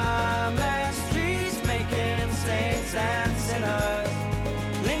time and streets making saints and sinners,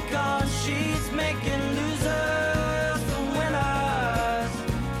 Lincoln sheets making losers and winners.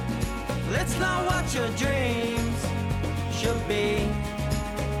 It's not what your dreams should be.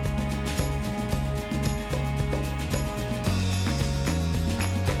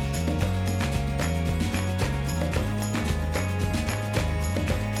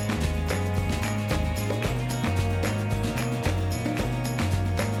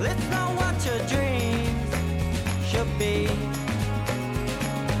 It's not what your dreams should be.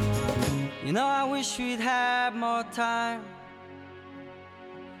 You know, I wish we'd had more time.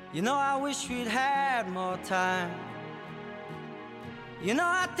 You know, I wish we'd had more time. You know,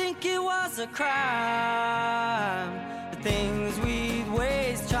 I think it was a crime, the things we'd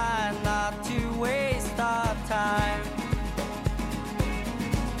waste, trying not to waste our time.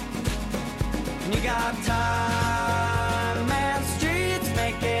 And you got time and streets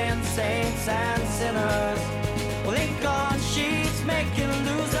making saints and sinners, Lincoln sheets making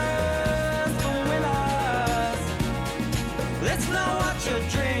losers and winners. Let's know what your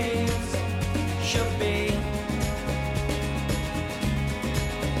dreams should be.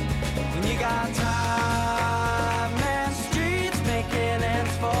 When you got time and streets making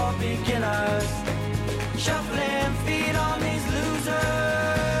ends for beginners, shuffling feet on these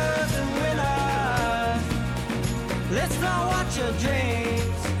losers and winners. Let's know what your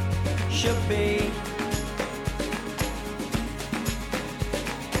dreams should be.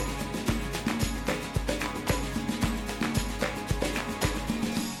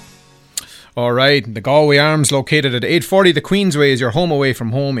 All right, the Galway Arms, located at 840 the Queensway, is your home away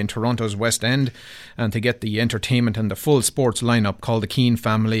from home in Toronto's West End. And to get the entertainment and the full sports lineup, call the Keane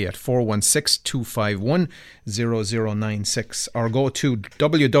family at 416-251-0096 or go to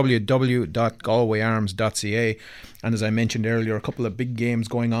www.galwayarms.ca. And as I mentioned earlier, a couple of big games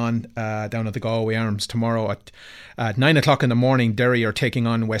going on down at the Galway Arms tomorrow at 9 o'clock in the morning. Derry are taking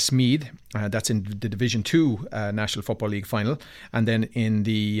on Westmeath. That's in the Division 2 National Football League final. And then in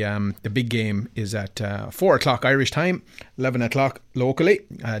the big game is at 4 o'clock Irish time, 11 o'clock locally.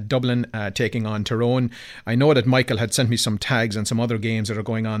 Dublin taking on Tyrone. I know that Michael had sent me some tags and some other games that are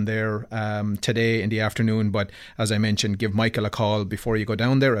going on there today in the afternoon. But as I mentioned, give Michael a call before you go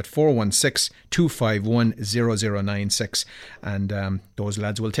down there at 416-251-0096. And those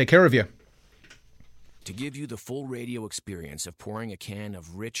lads will take care of you. To give you the full radio experience of pouring a can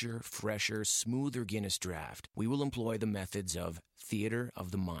of richer, fresher, smoother Guinness Draught, we will employ the methods of theatre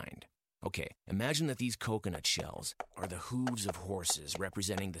of the mind. Okay, imagine that these coconut shells are the hooves of horses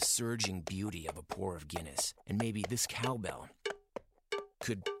representing the surging beauty of a pour of Guinness. And maybe this cowbell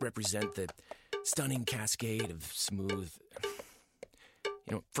could represent the stunning cascade of smooth...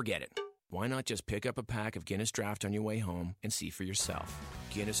 forget it. Why not just pick up a pack of Guinness Draught on your way home and see for yourself?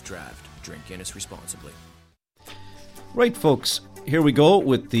 Guinness Draught. Drink Guinness responsibly. Right, folks, here we go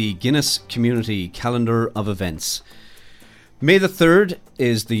with the Guinness Community Calendar of Events. May the 3rd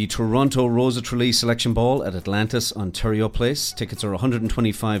is the Toronto Rosa Tralee Selection Ball at Atlantis, Ontario Place. Tickets are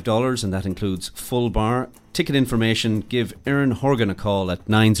 $125 and that includes full bar. Ticket information, give Erin Horgan a call at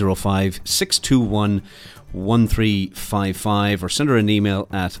 905-621-1355 or send her an email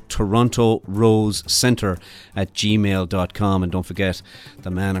at torontorosecentre@gmail.com. And don't forget,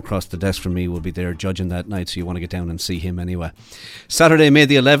 the man across the desk from me will be there judging that night, so you want to get down and see him anyway. Saturday, May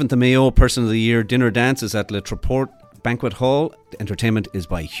the 11th, the Mayo Person of the Year dinner dance is at Le Treport Banquet Hall. Entertainment is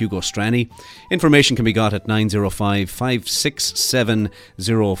by Hugo Strani. Information can be got at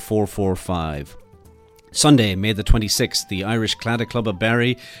 905-567-0445. Sunday, May the 26th, the Irish Claddagh Club of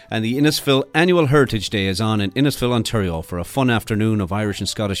Barry and the Innisfil Annual Heritage Day is on in Innisfil, Ontario for a fun afternoon of Irish and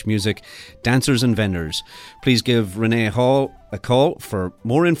Scottish music, dancers and vendors. Please give Renee Hall a call for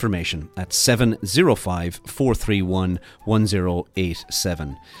more information at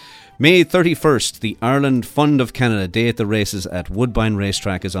 705-431-1087. May 31st, the Ireland Fund of Canada Day at the Races at Woodbine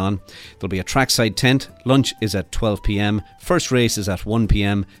Racetrack is on. There'll be a trackside tent. Lunch is at 12 p.m. First race is at 1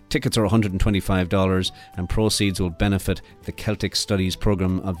 p.m. Tickets are $125 and proceeds will benefit the Celtic Studies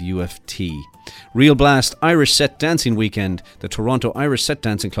programme of UFT. Real Blast Irish Set Dancing Weekend. The Toronto Irish Set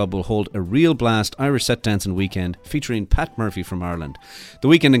Dancing Club will hold a Real Blast Irish Set Dancing Weekend featuring Pat Murphy from Ireland. The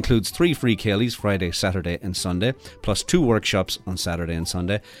weekend includes 3 free Céilís Friday, Saturday and Sunday, plus 2 workshops on Saturday and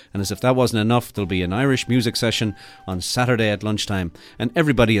Sunday. And as if that wasn't enough, there'll be an Irish music session on Saturday at lunchtime, and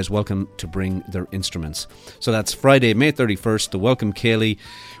everybody is welcome to bring their instruments. So that's Friday, May 31st, the Welcome Céilí,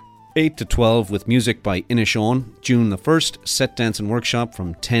 8 to 12 with music by Inishowen. June the 1st, set dancing workshop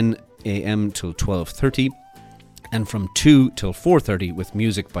from 10 a.m. till 12:30. And from 2 till 4:30 with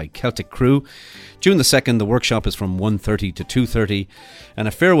music by Celtic Crew. June the 2nd, the workshop is from 1:30 to 2:30, and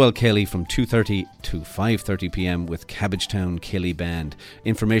a farewell Céilí from 2:30 to 5:30 p.m. with Cabbagetown Céilí Band.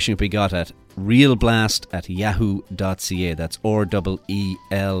 Information can be got at realblast@yahoo.ca. That's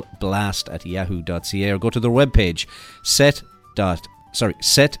REEL blast@yahoo.ca, or go to their webpage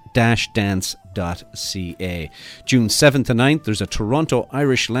set-dance.ca. June 7th to 9th, there's a Toronto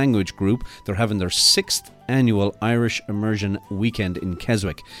Irish Language Group. They're having their 6th annual Irish Immersion Weekend in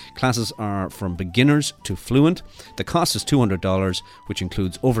Keswick. Classes are from beginners to fluent. The cost is $200, which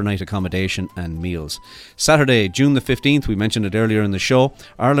includes overnight accommodation and meals. Saturday, June the 15th, we mentioned it earlier in the show,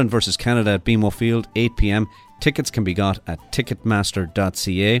 Ireland versus Canada at BMO Field, 8 p.m. Tickets can be got at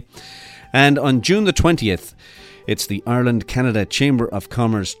ticketmaster.ca. And on June the 20th, it's the Ireland-Canada Chamber of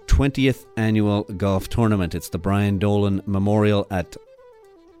Commerce 20th Annual Golf Tournament. It's the Brian Dolan Memorial at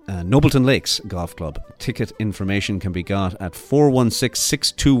Nobleton Lakes Golf Club. Ticket information can be got at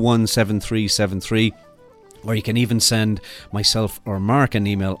 416-621-7373. Or you can even send myself or Mark an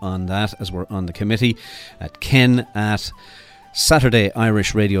email on that, as we're on the committee, at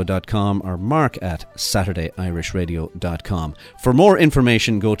ken@SaturdayIrishRadio.com or mark@SaturdayIrishRadio.com. For more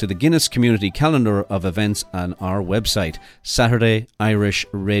information, go to the Guinness Community Calendar of Events on our website,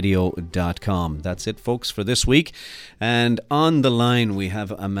 SaturdayIrishRadio.com. That's it, folks, for this week. And on the line, we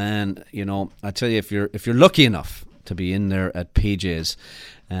have a man, I tell you, if you're lucky enough to be in there at PJ's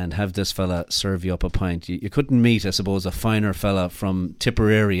and have this fella serve you up a pint, you couldn't meet, I suppose, a finer fella from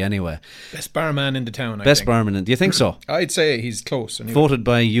Tipperary anyway. Best barman in the town, I think. Best barman, do you think so? I'd say he's close. Anyway. Voted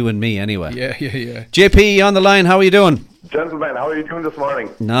by you and me anyway. Yeah. JP, on the line, how are you doing? Gentlemen, how are you doing this morning?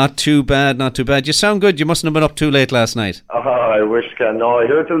 Not too bad, not too bad. You sound good. You mustn't have been up too late last night. Oh, I wish, Ken. No, I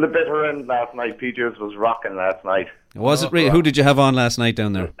heard till the bitter end last night. PJs was rocking last night. Was it really? Who did you have on last night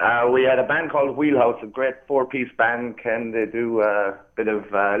down there? We had a band called Wheelhouse, a great 4-piece band, Ken. They do a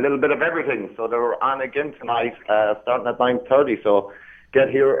little bit of everything. So they're on again tonight, starting at 9:30. So get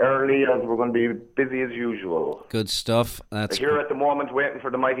here early as we're going to be busy as usual. Good stuff. That's here at the moment, waiting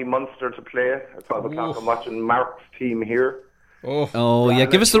for the mighty Munster to play. At 12 o'clock, I'm watching Mark's team here. Oh yeah,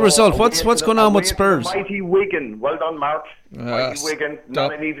 give us the result. What's going on with Spurs? Mighty Wigan. Well done, Mark. Mighty Wigan.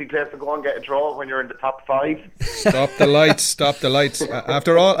 Not an easy place to go and get a draw when you're in the top 5. Stop the lights. Stop the lights.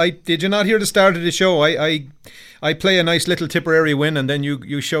 After all, did you not hear the start of the show? I play a nice little Tipperary win, and then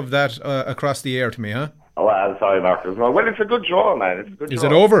you shove that across the air to me, huh? Oh, I'm sorry, Mark. Well, it's a good draw, man. It's a good draw. Is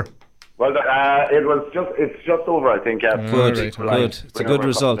it over? Well, it's just over, I think. Yeah. Good. It's a good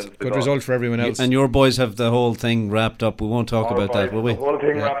result. Good result for everyone else. And your boys have the whole thing wrapped up. We won't talk about that, will we? The whole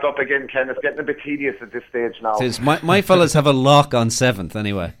thing wrapped up again, Ken. It's getting a bit tedious at this stage now. It is. My fellas have a lock on 7th,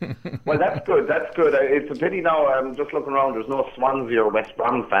 anyway. Well, that's good. That's good. It's a pity now. I'm just looking around. There's no Swansea or West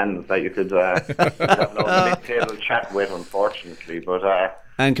Brom fans that you could have no mid-table chat with, unfortunately. But.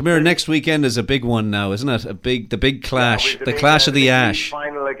 And come here, next weekend is a big one now, isn't it? The big clash, the clash of the Ash.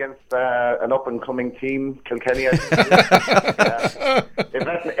 Final against an up-and-coming team, Kilkenny. If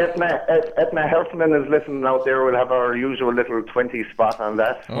Etna Herfman is listening out there, we'll have our usual little 20 spot on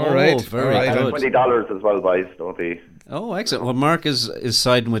that. All right, very good. $20 as well, boys, don't be. Oh, excellent. Well, Mark is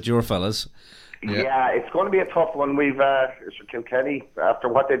siding with your fellas. Yeah, it's going to be a tough one. We've Kilkenny, after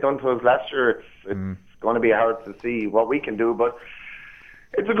what they've done to us last year, it's going to be hard to see what we can do, but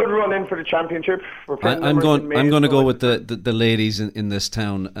it's a good run in for the championship. I'm going to go with the ladies in this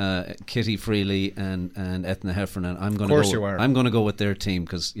town, Kitty Freely and Etna Heffernan. I'm going to go with their team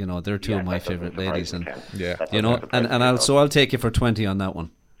because they're two of my favourite ladies, and I'll take you for 20 on that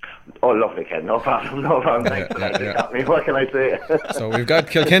one. Oh, lovely, Ken. No problem. Thanks for that. You got me. What can I say? So we've got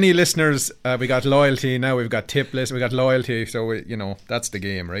Kilkenny listeners, we got loyalty, now we've got tip list, we got loyalty, so that's the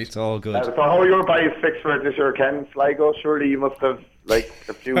game, right? It's all good. So how are your boys fixed for it this year, Ken? Sligo, surely you must have a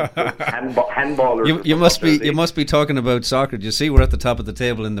few handballers. You must be talking about soccer. Do you see we're at the top of the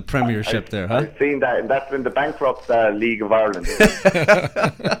table in the Premiership there, huh? I've seen that, and that's in the bankrupt League of Ireland.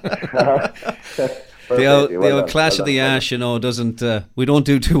 The old clash of the Ash, doesn't. We don't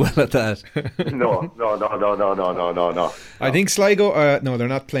do too well at that. No. I think Sligo. No, they're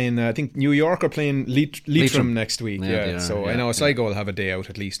not playing. I think New York are playing Leitrim next week. I know Sligo will have a day out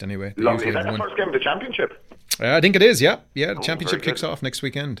at least. Anyway, lovely. Is that the first game of the championship? I think it is. Yeah. The championship kicks off next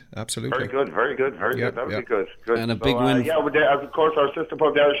weekend. Absolutely. Very good. That'll be good. And a big win. Of course, our sister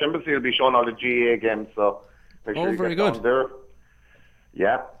pub, the Irish Embassy, will be showing all the GAA games. So make sure you very get good. There.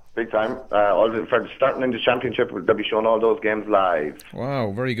 Yeah. Big time. For starting in the championship, they'll be showing all those games live.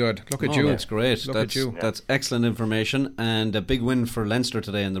 Wow, very good. Look at you. That's great. That's excellent information. And a big win for Leinster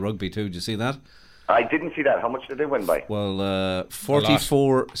today in the rugby too. Did you see that? I didn't see that. How much did they win by? Well,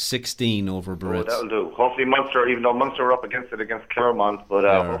 44-16 over Barrett's. That'll do. Hopefully Munster, even though Munster are up against Claremont, but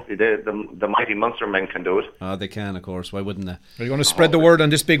hopefully the mighty Munster men can do it. They can, of course. Why wouldn't they? Are you going to spread the word on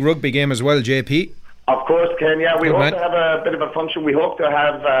this big rugby game as well, JP? Of course, Ken. Yeah, we hope to have a bit of a function. We hope to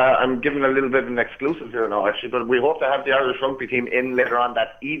have, I'm giving a little bit of an exclusive here now, actually, but we hope to have the Irish rugby team in later on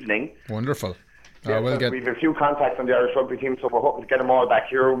that evening. Wonderful. We have a few contacts on the Irish rugby team, so we're hoping to get them all back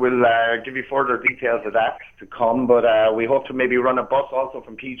here. We'll give you further details of that to come, but we hope to maybe run a bus also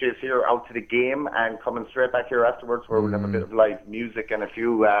from PJ's here out to the game and coming straight back here afterwards, where we'll have a bit of live music and a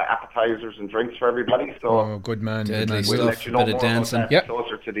few appetizers and drinks for everybody. So, good man. We'll let you know more about that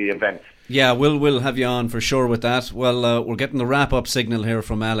closer to the event. Yeah, we'll have you on for sure with that. Well, we're getting the wrap-up signal here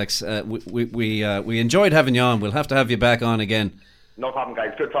from Alex. We enjoyed having you on. We'll have to have you back on again. No problem,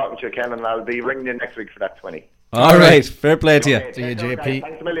 guys. Good talking to you, Ken, and I'll be ringing you next week for that 20. All right. Fair play to you. See you, JP.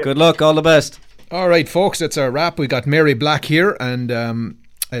 Thanks a million. Good luck. All the best. All right, folks. It's our wrap. We got Mary Black here, and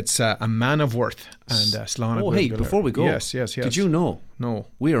it's A Man of Worth and Slán. Oh, hey, before we go. Yes. Did you know? No.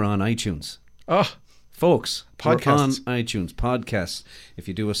 We are on iTunes. Folks, podcasts. We're on iTunes, podcasts. If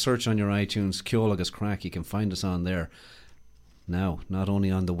you do a search on your iTunes, Ceolagus Crack, you can find us on there. Now, not only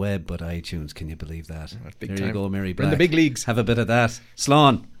on the web, but iTunes. Can you believe that? There you go, Mary Black. We're in the big leagues. Have a bit of that.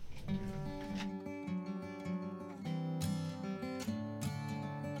 Slán.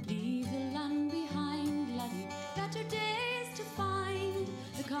 Leave the land behind, laddie. Better days to find.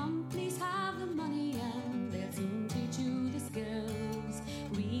 The companies have the money and they'll soon teach you the skills.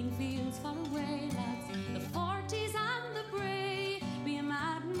 Green fields far away, lads. The 40s and the bray. Be a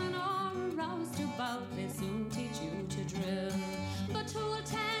madman or a roustabout. They'll soon teach you to drill. But who'll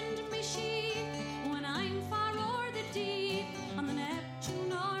tend me sheep when I'm far o'er the deep?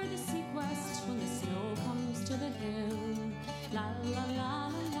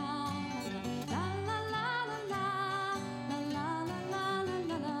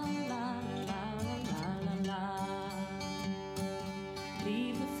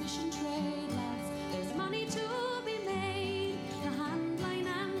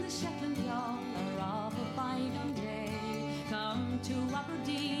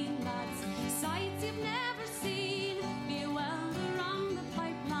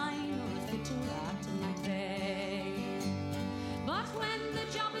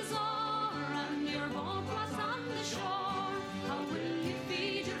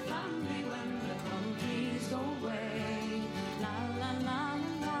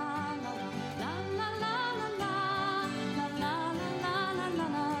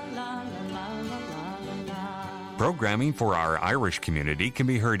 Programming for our Irish community can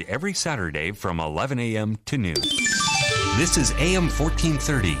be heard every Saturday from 11 a.m. to noon. This is AM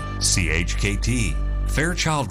 1430, CHKT, Fairchild